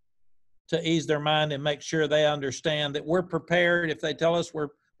schedules to ease their mind and make sure they understand that we're prepared. If they tell us we're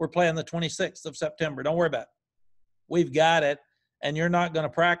we're playing the 26th of September. Don't worry about it. We've got it, and you're not going to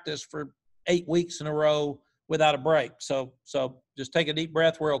practice for 8 weeks in a row without a break. So just take a deep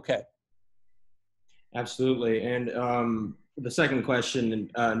breath. We're okay. Absolutely. And the second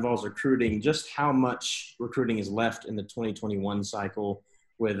question involves recruiting. Just how much recruiting is left in the 2021 cycle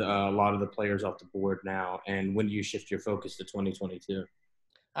with a lot of the players off the board now? And when do you shift your focus to 2022?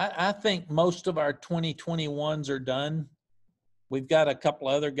 I think most of our 2021s are done. We've got a couple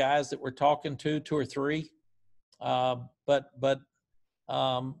other guys that we're talking to, 2 or 3. But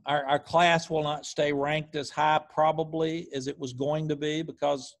our class will not stay ranked as high probably as it was going to be,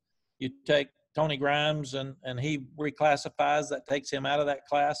 because you take Tony Grimes and he reclassifies, that takes him out of that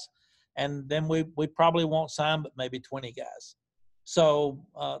class. And then we probably won't sign but maybe 20 guys. So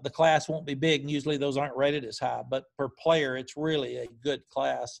the class won't be big, and usually those aren't rated as high. But per player, it's really a good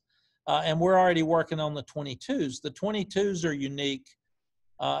class. And we're already working on the 22s. The 22s are unique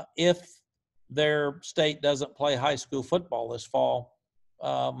if their state doesn't play high school football this fall.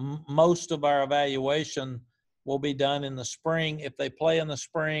 Most of our evaluation will be done in the spring. If they play in the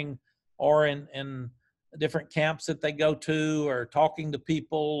spring or in different camps that they go to, or talking to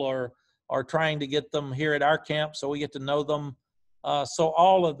people, or trying to get them here at our camp so we get to know them. So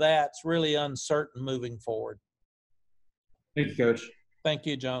all of that's really uncertain moving forward. Thank you, Coach. Thank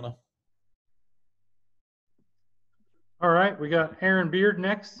you, Jonah. All right, we got Aaron Beard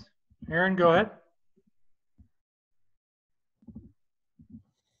next. Aaron, go ahead.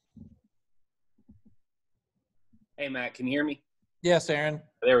 Hey, Matt, can you hear me? Yes, Aaron.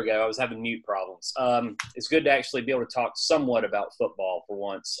 There we go. I was having mute problems. It's good to actually be able to talk somewhat about football for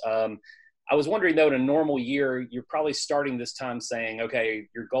once. I was wondering, though, in a normal year, you're probably starting this time saying, okay,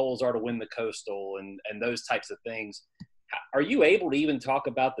 your goals are to win the Coastal and those types of things. Are you able to even talk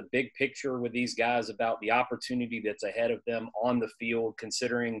about the big picture with these guys about the opportunity that's ahead of them on the field,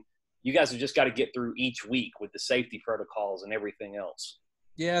 considering you guys have just got to get through each week with the safety protocols and everything else?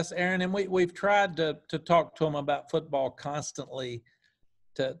 Yes, Aaron, and we've tried to talk to them about football constantly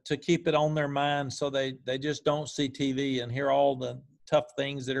to keep it on their mind, so they just don't see TV and hear all the tough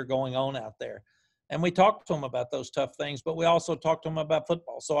things that are going on out there. And we talk to them about those tough things, but we also talk to them about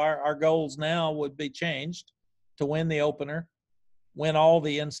football. So our goals now would be changed to win the opener, win all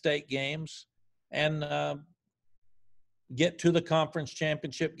the in-state games, and get to the conference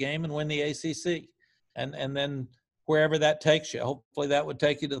championship game and win the ACC. And then wherever that takes you, hopefully that would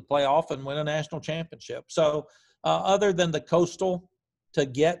take you to the playoff and win a national championship. So other than the Coastal, to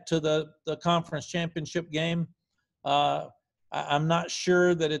get to the conference championship game, I'm not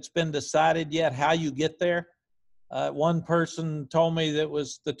sure that it's been decided yet how you get there. One person told me that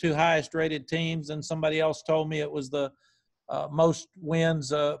was the 2 highest rated teams, and somebody else told me it was the most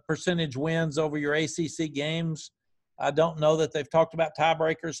wins, percentage wins over your ACC games. I don't know that they've talked about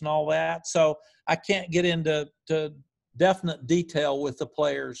tiebreakers and all that. So I can't get into definite detail with the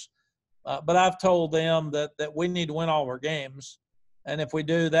players. But I've told them that we need to win all our games. And if we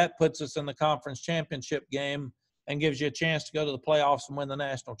do, that puts us in the conference championship game and gives you a chance to go to the playoffs and win the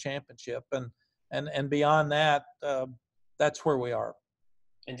national championship. And beyond that, that's where we are.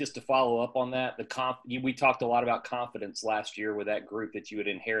 And just to follow up on that, we talked a lot about confidence last year with that group that you had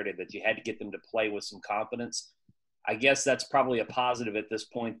inherited, that you had to get them to play with some confidence. I guess that's probably a positive at this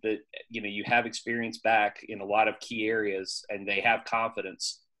point, that, you have experience back in a lot of key areas, and they have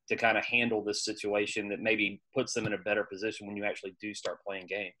confidence to kind of handle this situation that maybe puts them in a better position when you actually do start playing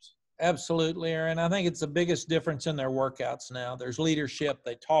games. Absolutely, Aaron. I think it's the biggest difference in their workouts now. There's leadership.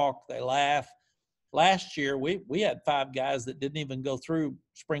 They talk. They laugh. Last year, we had 5 guys that didn't even go through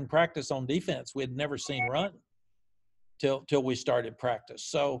spring practice on defense. We had never seen run till we started practice.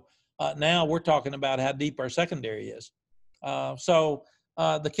 So now we're talking about how deep our secondary is. So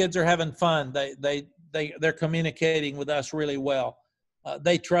the kids are having fun. They're communicating with us really well.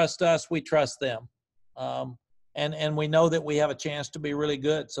 They trust us. We trust them. And we know that we have a chance to be really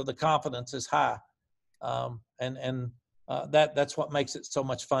good. So the confidence is high. That's what makes it so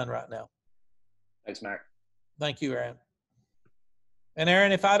much fun right now. Thanks, Mack. Thank you, Aaron. And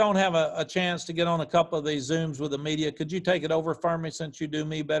Aaron, if I don't have a chance to get on a couple of these Zooms with the media, could you take it over for me, since you do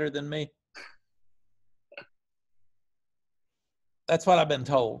me better than me? That's what I've been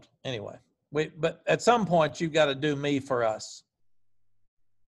told anyway. But at some point, you've got to do me for us.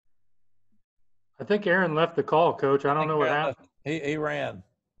 I think Aaron left the call, Coach. I don't know what happened. He ran.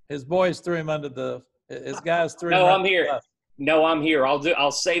 His boys threw him his guys threw him. No, I'm here. No, I'm here.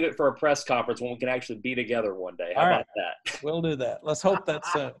 I'll save it for a press conference when we can actually be together one day. How about that? We'll do that. Let's hope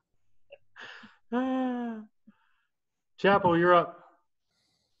that's soon. Chapel, you're up.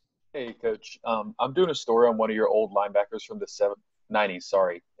 Hey, Coach. I'm doing a story on one of your old linebackers from the 90s,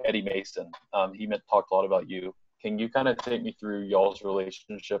 sorry, Eddie Mason. He talked a lot about you. Can you kind of take me through y'all's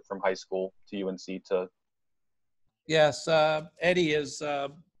relationship from high school to UNC to? Yes, Eddie is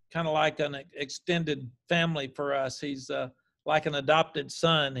kind of like an extended family for us. He's like an adopted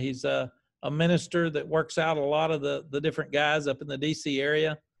son. He's a minister that works out a lot of the different guys up in the DC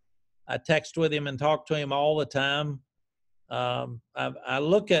area. I text with him and talk to him all the time. I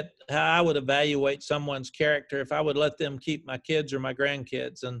look at how I would evaluate someone's character if I would let them keep my kids or my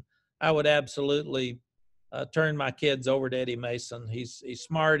grandkids, and I would absolutely turn my kids over to Eddie Mason. He's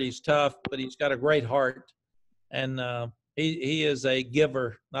smart, he's tough, but he's got a great heart, and he is a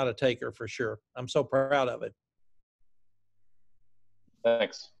giver, not a taker, for sure. I'm so proud of it.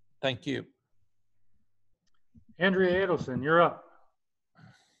 Thanks. Thank you. Andrea Adelson, you're up.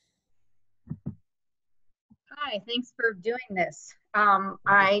 Hi, thanks for doing this.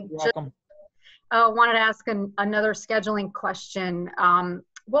 I just Welcome. wanted to ask another scheduling question.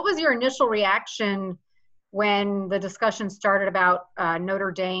 What was your initial reaction when the discussion started about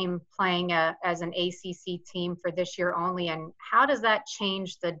Notre Dame playing as an ACC team for this year only, and how does that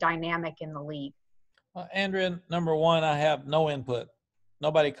change the dynamic in the league? Andrea, number one, I have no input.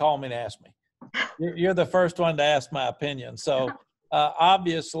 Nobody called me to ask me. You're the first one to ask my opinion. So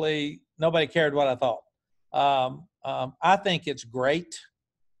obviously, nobody cared what I thought. I think it's great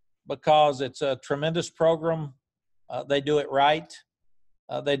because it's a tremendous program. They do it right.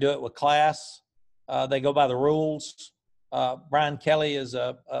 They do it with class. They go by the rules. Brian Kelly is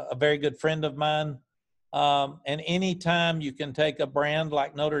a very good friend of mine. And anytime you can take a brand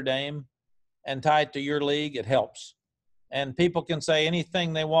like Notre Dame and tie it to your league, it helps. And people can say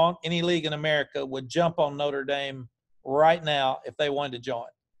anything they want. Any league in America would jump on Notre Dame right now if they wanted to join.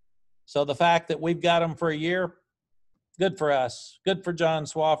 So the fact that we've got them for a year, good for us, good for John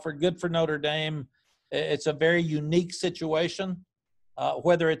Swofford, good for Notre Dame. It's a very unique situation.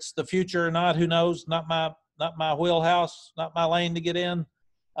 Whether it's the future or not, who knows? Not my wheelhouse, not my lane to get in.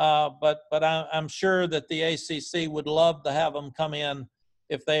 But I'm sure that the ACC would love to have them come in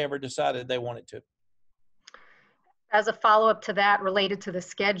if they ever decided they wanted to. As a follow-up to that, related to the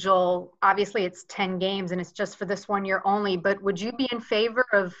schedule, obviously it's 10 games and it's just for this 1 year only, but would you be in favor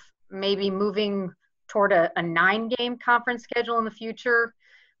of maybe moving toward a 9-game conference schedule in the future?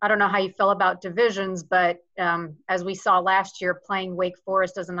 I don't know how you feel about divisions, but as we saw last year, playing Wake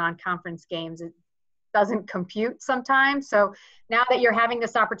Forest as a non-conference games, it doesn't compute sometimes. So now that you're having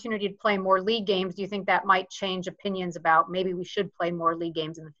this opportunity to play more league games, do you think that might change opinions about maybe we should play more league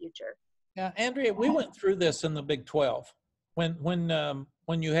games in the future? Yeah, Andrea, we went through this in the Big 12. When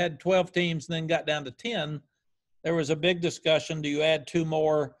you had 12 teams and then got down to 10, there was a big discussion. Do you add 2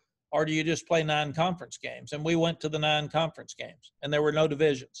 more or do you just play 9 conference games? And we went to the 9 conference games, and there were no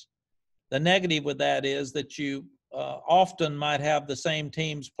divisions. The negative with that is that you often might have the same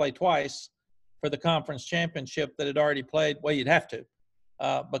teams play twice for the conference championship that had already played. Well, you'd have to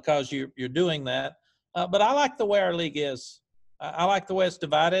because you're doing that. But I like the way our league is. I like the way it's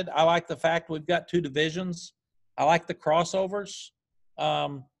divided. I like the fact we've got 2 divisions. I like the crossovers.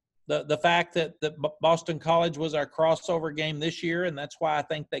 The fact that Boston College was our crossover game this year, and that's why I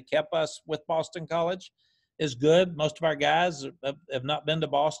think they kept us with Boston College, is good. Most of our guys have not been to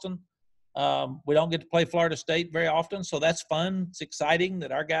Boston. We don't get to play Florida State very often, so that's fun. It's exciting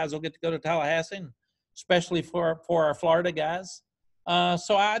that our guys will get to go to Tallahassee, especially for our Florida guys.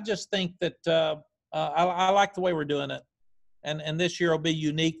 So I just think that I like the way we're doing it. And this year will be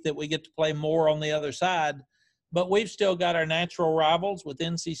unique that we get to play more on the other side. But we've still got our natural rivals with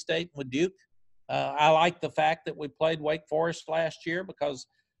NC State and with Duke. I like the fact that we played Wake Forest last year because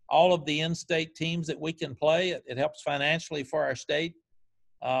all of the in-state teams that we can play, it helps financially for our state.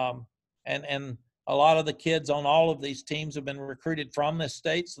 And a lot of the kids on all of these teams have been recruited from this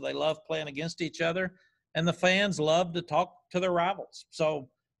state, so they love playing against each other. And the fans love to talk to their rivals. So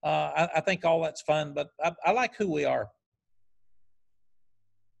I think all that's fun, but I like who we are.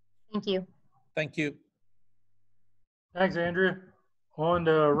 Thank you. Thank you. Thanks, Andrea. On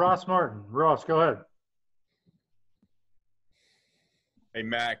to Ross Martin. Ross, go ahead. Hey,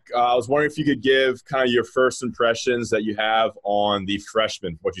 Mack. I was wondering if you could give kind of your first impressions that you have on the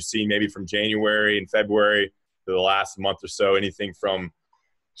freshmen, what you've seen maybe from January and February to the last month or so, anything from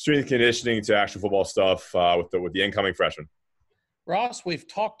strength and conditioning to actual football stuff with the incoming freshmen. Ross, we've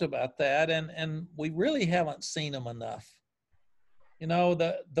talked about that, and we really haven't seen them enough. You know,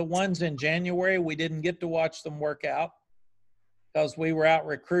 the ones in January, we didn't get to watch them work out because we were out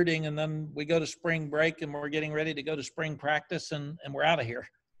recruiting, and then we go to spring break and we're getting ready to go to spring practice and we're out of here.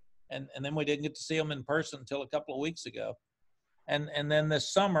 And then we didn't get to see them in person until a couple of weeks ago. And then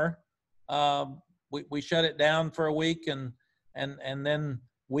this summer, we shut it down for a week and and then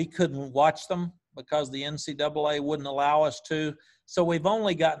we couldn't watch them because the NCAA wouldn't allow us to. So we've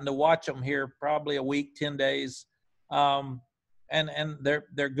only gotten to watch them here probably a week, 10 days. And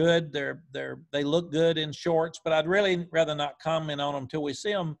they're good. They look good in shorts, but I'd really rather not comment on them till we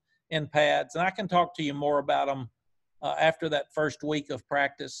see them in pads. And I can talk to you more about them after that first week of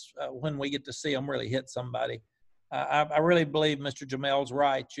practice when we get to see them really hit somebody. I really believe Mr. Jamel's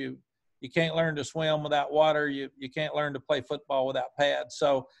right. You can't learn to swim without water. You can't learn to play football without pads.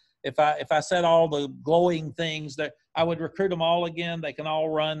 So if I said all the glowing things, that I would recruit them all again. They can all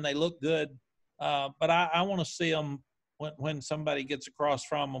run. They look good. But I want to see them when somebody gets across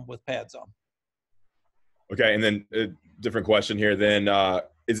from them with pads on. Okay, and then a different question here. Then are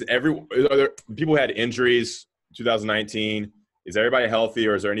there people who had injuries 2019? Is everybody healthy,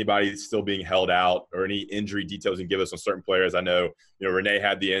 or is there anybody still being held out, or any injury details you can give us on certain players? I know Renee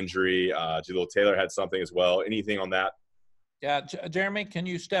had the injury. Jaleel Taylor had something as well. Anything on that? Yeah, Jeremy, can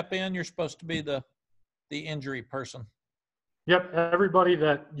you step in? You're supposed to be the injury person. Yep, everybody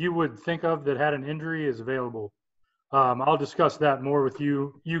that you would think of that had an injury is available. I'll discuss that more with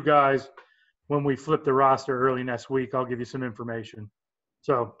you guys when we flip the roster early next week. I'll give you some information.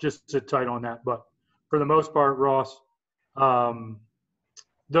 So just sit tight on that. But for the most part, Ross,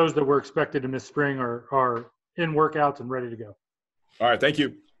 those that were expected to miss spring are in workouts and ready to go. All right, thank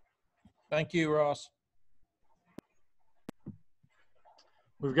you. Thank you, Ross.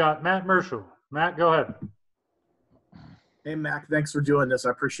 We've got Matt Merschel. Matt, go ahead. Hey, Mack, thanks for doing this. I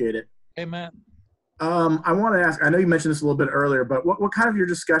appreciate it. Hey, Matt. I want to ask, I know you mentioned this a little bit earlier, but what kind of your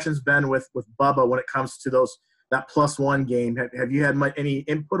discussions been with Bubba when it comes to that +1 game? Have you had any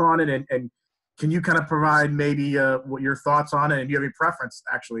input on it? And can you kind of provide maybe what your thoughts on it? And do you have any preference,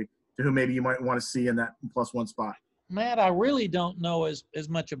 actually, to who maybe you might want to see in that +1 spot? Matt, I really don't know as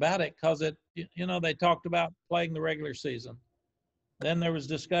much about it because they talked about playing the regular season. Then there was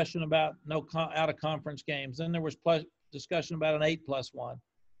discussion about no out-of-conference games. Then there was discussion about an 8+1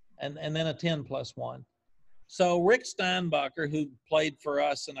 and then a 10+1. So Rick Steinbacher, who played for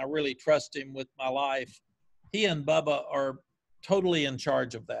us, and I really trust him with my life, he and Bubba are totally in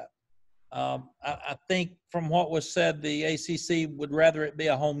charge of that. I think from what was said, the ACC would rather it be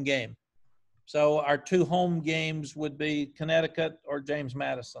a home game. So our 2 home games would be Connecticut or James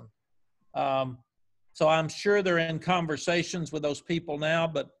Madison. So I'm sure they're in conversations with those people now,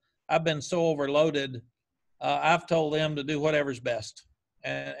 but I've been so overloaded. I've told them to do whatever's best.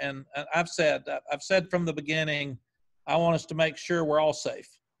 And I've said from the beginning, I want us to make sure we're all safe.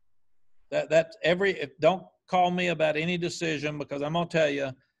 Don't call me about any decision, because I'm going to tell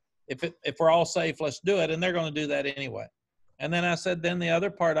you, if we're all safe, let's do it. And they're going to do that anyway. And then I said, then the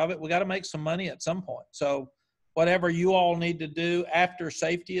other part of it, we got to make some money at some point. So whatever you all need to do after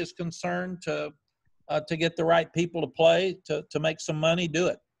safety is concerned to get the right people to play, to make some money, do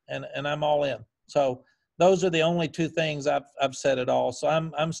it. And I'm all in. So those are the only 2 things I've said at all. So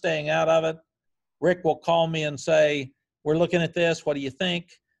I'm staying out of it. Rick will call me and say, we're looking at this. What do you think?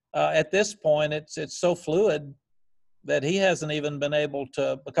 At this point, it's so fluid that he hasn't even been able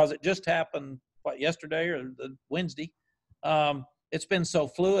to, because it just happened, yesterday or the Wednesday. It's been so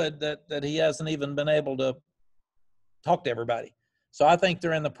fluid that he hasn't even been able to talk to everybody. So I think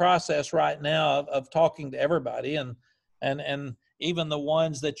they're in the process right now of talking to everybody, and even the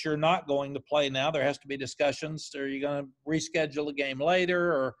ones that you're not going to play now, there has to be discussions. Are you going to reschedule a game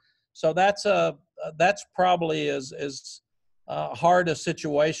later? Or so that's probably as hard a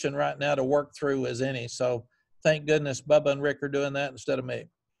situation right now to work through as any. So thank goodness Bubba and Rick are doing that instead of me.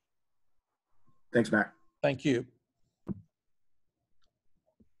 Thanks, Mac. Thank you.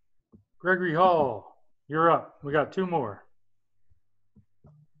 Gregory Hall, you're up. We got 2 more.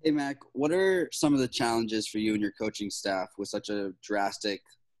 Hey, Mac, what are some of the challenges for you and your coaching staff with such a drastic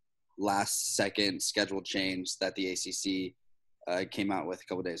last-second schedule change that the ACC came out with a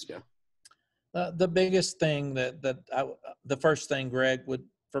couple days ago? The biggest thing the first thing, Greg,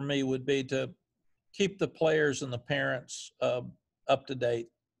 for me would be to keep the players and the parents up to date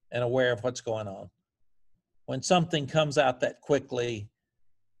and aware of what's going on. When something comes out that quickly,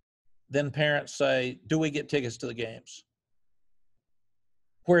 then parents say, do we get tickets to the games?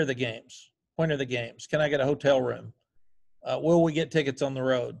 Where are the games? When are the games? Can I get a hotel room? Will we get tickets on the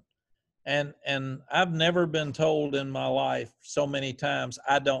road? And I've never been told in my life so many times,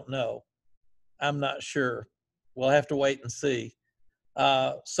 I don't know. I'm not sure. We'll have to wait and see.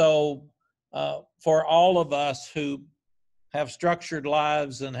 So for all of us who have structured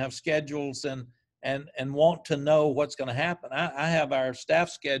lives and have schedules and want to know what's going to happen, I have our staff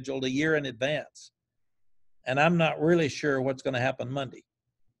scheduled a year in advance. And I'm not really sure what's going to happen Monday.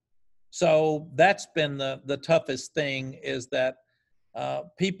 So that's been the toughest thing, is that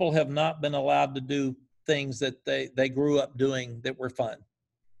people have not been allowed to do things that they grew up doing that were fun.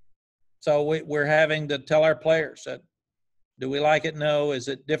 So we're having to tell our players that, do we like it? No. Is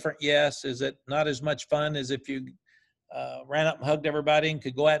it different? Yes. Is it not as much fun as if you ran up and hugged everybody and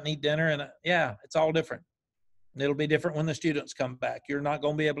could go out and eat dinner? And yeah, it's all different. And it'll be different when the students come back. You're not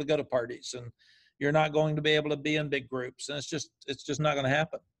going to be able to go to parties, and you're not going to be able to be in big groups, and it's just not going to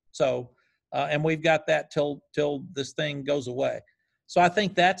happen. So, and we've got that till this thing goes away. So I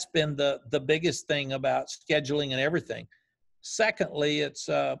think that's been the biggest thing about scheduling and everything. Secondly, it's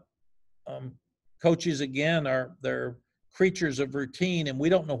coaches, again, they're creatures of routine, and we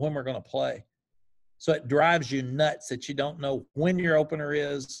don't know when we're going to play. So it drives you nuts that you don't know when your opener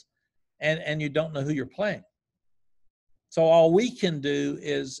is, and you don't know who you're playing. So all we can do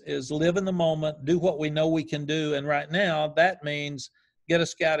is live in the moment, do what we know we can do. And right now, that means get a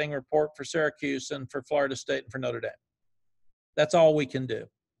scouting report for Syracuse and for Florida State and for Notre Dame. That's all we can do.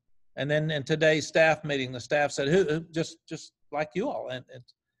 And then in today's staff meeting, the staff said, who just like you all, and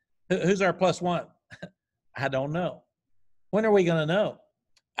who's our +1? I don't know. When are we going to know?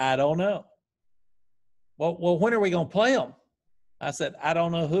 I don't know. Well, when are we going to play them? I said, I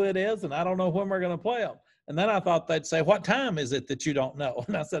don't know who it is, and I don't know when we're going to play them. And then I thought they'd say, what time is it that you don't know?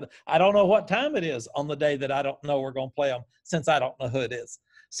 And I said, I don't know what time it is on the day that I don't know we're going to play them, since I don't know who it is.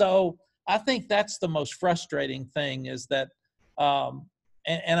 So I think that's the most frustrating thing, is that,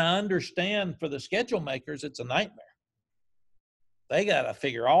 and I understand for the schedule makers, it's a nightmare. They got to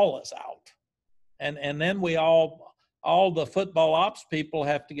figure all this out. And then we all the football ops people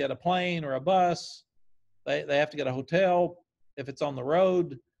have to get a plane or a bus. They have to get a hotel if it's on the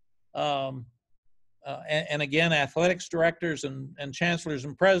road. And again, athletics directors and chancellors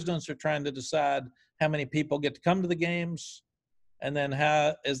and presidents are trying to decide how many people get to come to the games, and then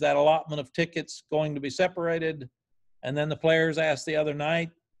how is that allotment of tickets going to be separated. And then the players asked the other night,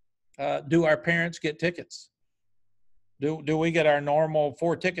 do our parents get tickets? Do we get our normal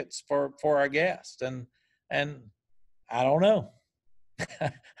 4 tickets for our guests? And I don't know.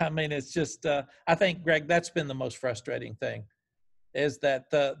 I mean, it's just, I think, Greg, that's been the most frustrating thing, is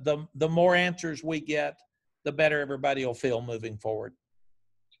that the more answers we get, the better everybody will feel moving forward.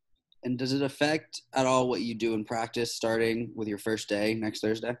 And does it affect at all what you do in practice starting with your first day next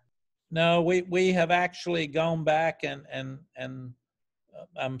Thursday? No, we have actually gone back and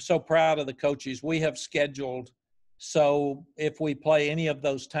I'm so proud of the coaches. We have scheduled, so if we play any of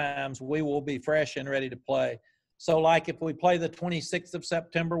those times, we will be fresh and ready to play. So like if we play the 26th of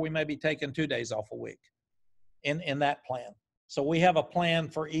September, we may be taking 2 days off a week in that plan. So we have a plan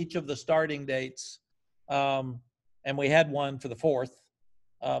for each of the starting dates, and we had one for the 4th.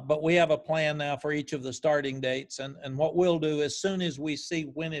 But we have a plan now for each of the starting dates. And what we'll do, as soon as we see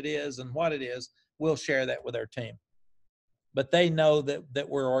when it is and what it is, we'll share that with our team. But they know that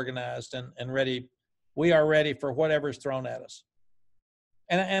we're organized and ready. We are ready for whatever's thrown at us.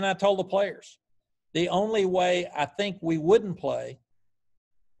 And I told the players, the only way I think we wouldn't play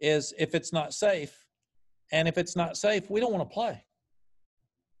is if it's not safe. And if it's not safe, we don't want to play.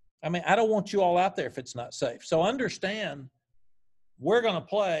 I mean, I don't want you all out there if it's not safe. So understand, we're going to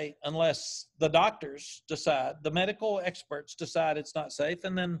play unless the doctors decide, the medical experts decide it's not safe.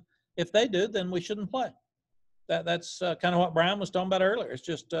 And then if they do, then we shouldn't play. That's kind of what Brian was talking about earlier. It's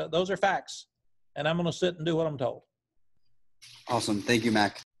just those are facts. And I'm going to sit and do what I'm told. Awesome. Thank you,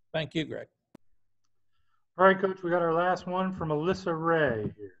 Mack. Thank you, Greg. All right, Coach, we got our last one from Alyssa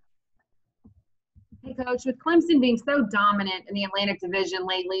Ray here. Hey, Coach, with Clemson being so dominant in the Atlantic Division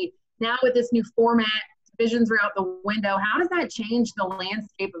lately, now with this new format, divisions are out the window, how does that change the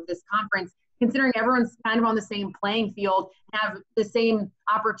landscape of this conference, considering everyone's kind of on the same playing field and have the same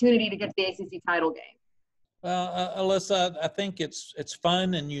opportunity to get to the ACC title game? Well, Alyssa, I think it's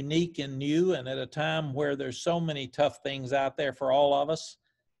fun and unique and new, and at a time where there's so many tough things out there for all of us,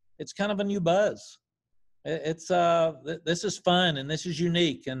 it's kind of a new buzz. It's this is fun and this is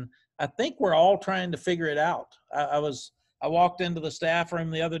unique, and I think we're all trying to figure it out. I walked into the staff room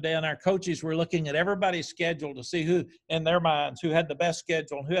the other day, and our coaches were looking at everybody's schedule to see who, in their minds, who had the best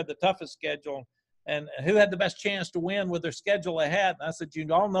schedule and who had the toughest schedule and who had the best chance to win with their schedule they had. And I said, you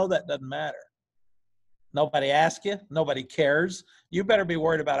all know that doesn't matter. Nobody asked you. Nobody cares. You better be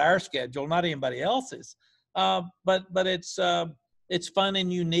worried about our schedule, not anybody else's. But it's fun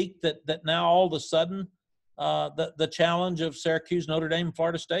and unique that now all of a sudden the challenge of Syracuse, Notre Dame, and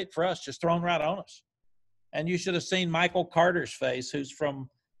Florida State for us just thrown right on us. And you should have seen Michael Carter's face, who's from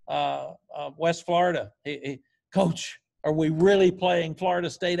West Florida. Coach, are we really playing Florida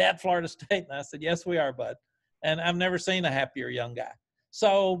State at Florida State? And I said, yes, we are, bud. And I've never seen a happier young guy.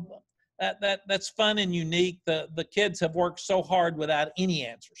 So that's fun and unique. The kids have worked so hard without any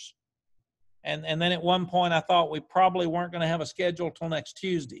answers. And then at one point I thought we probably weren't going to have a schedule till next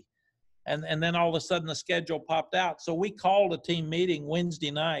Tuesday. And then all of a sudden the schedule popped out. So we called a team meeting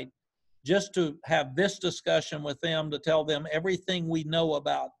Wednesday night just to have this discussion with them, to tell them everything we know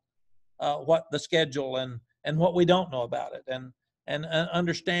about what the schedule and what we don't know about it. And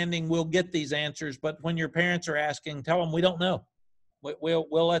understanding we'll get these answers, but when your parents are asking, tell them we don't know.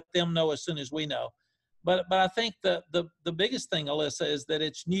 We'll let them know as soon as we know. But I think the biggest thing, Alyssa, is that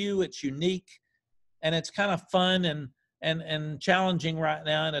it's new, it's unique, and it's kind of fun and challenging right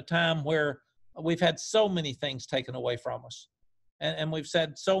now in a time where we've had so many things taken away from us. And we've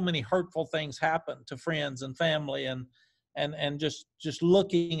said so many hurtful things happen to friends and family and just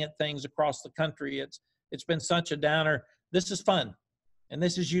looking at things across the country. It's been such a downer. This is fun and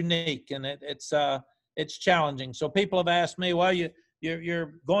this is unique, and it's challenging. So people have asked me, well,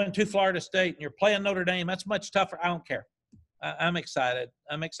 you're going to Florida State and you're playing Notre Dame. That's much tougher. I don't care. I'm excited.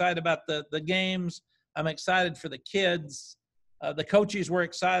 I'm excited about the games. I'm excited for the kids. The coaches were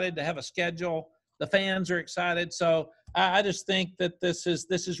excited to have a schedule. The fans are excited. So I just think that this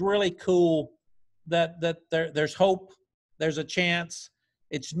is really cool, that there's hope, there's a chance,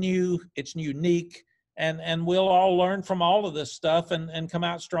 it's new, it's unique, and we'll all learn from all of this stuff and come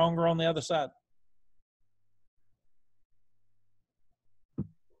out stronger on the other side.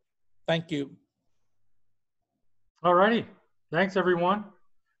 Thank you. All righty. Thanks, everyone.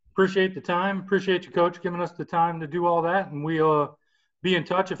 Appreciate the time. Appreciate you, Coach, giving us the time to do all that. And we'll be in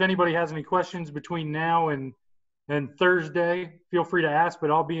touch. If anybody has any questions between now and Thursday, feel free to ask,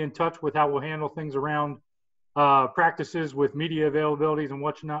 but I'll be in touch with how we'll handle things around practices with media availabilities and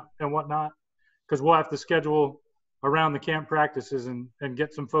whatnot, because we'll have to schedule around the camp practices and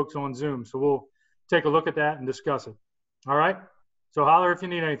get some folks on Zoom. So we'll take a look at that and discuss it. All right. So holler if you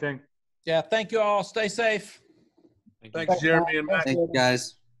need anything. Yeah. Thank you all. Stay safe. Thanks, Jeremy and Matt. Thank you,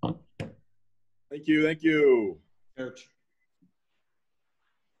 guys. Thank you. Thank you. Coach.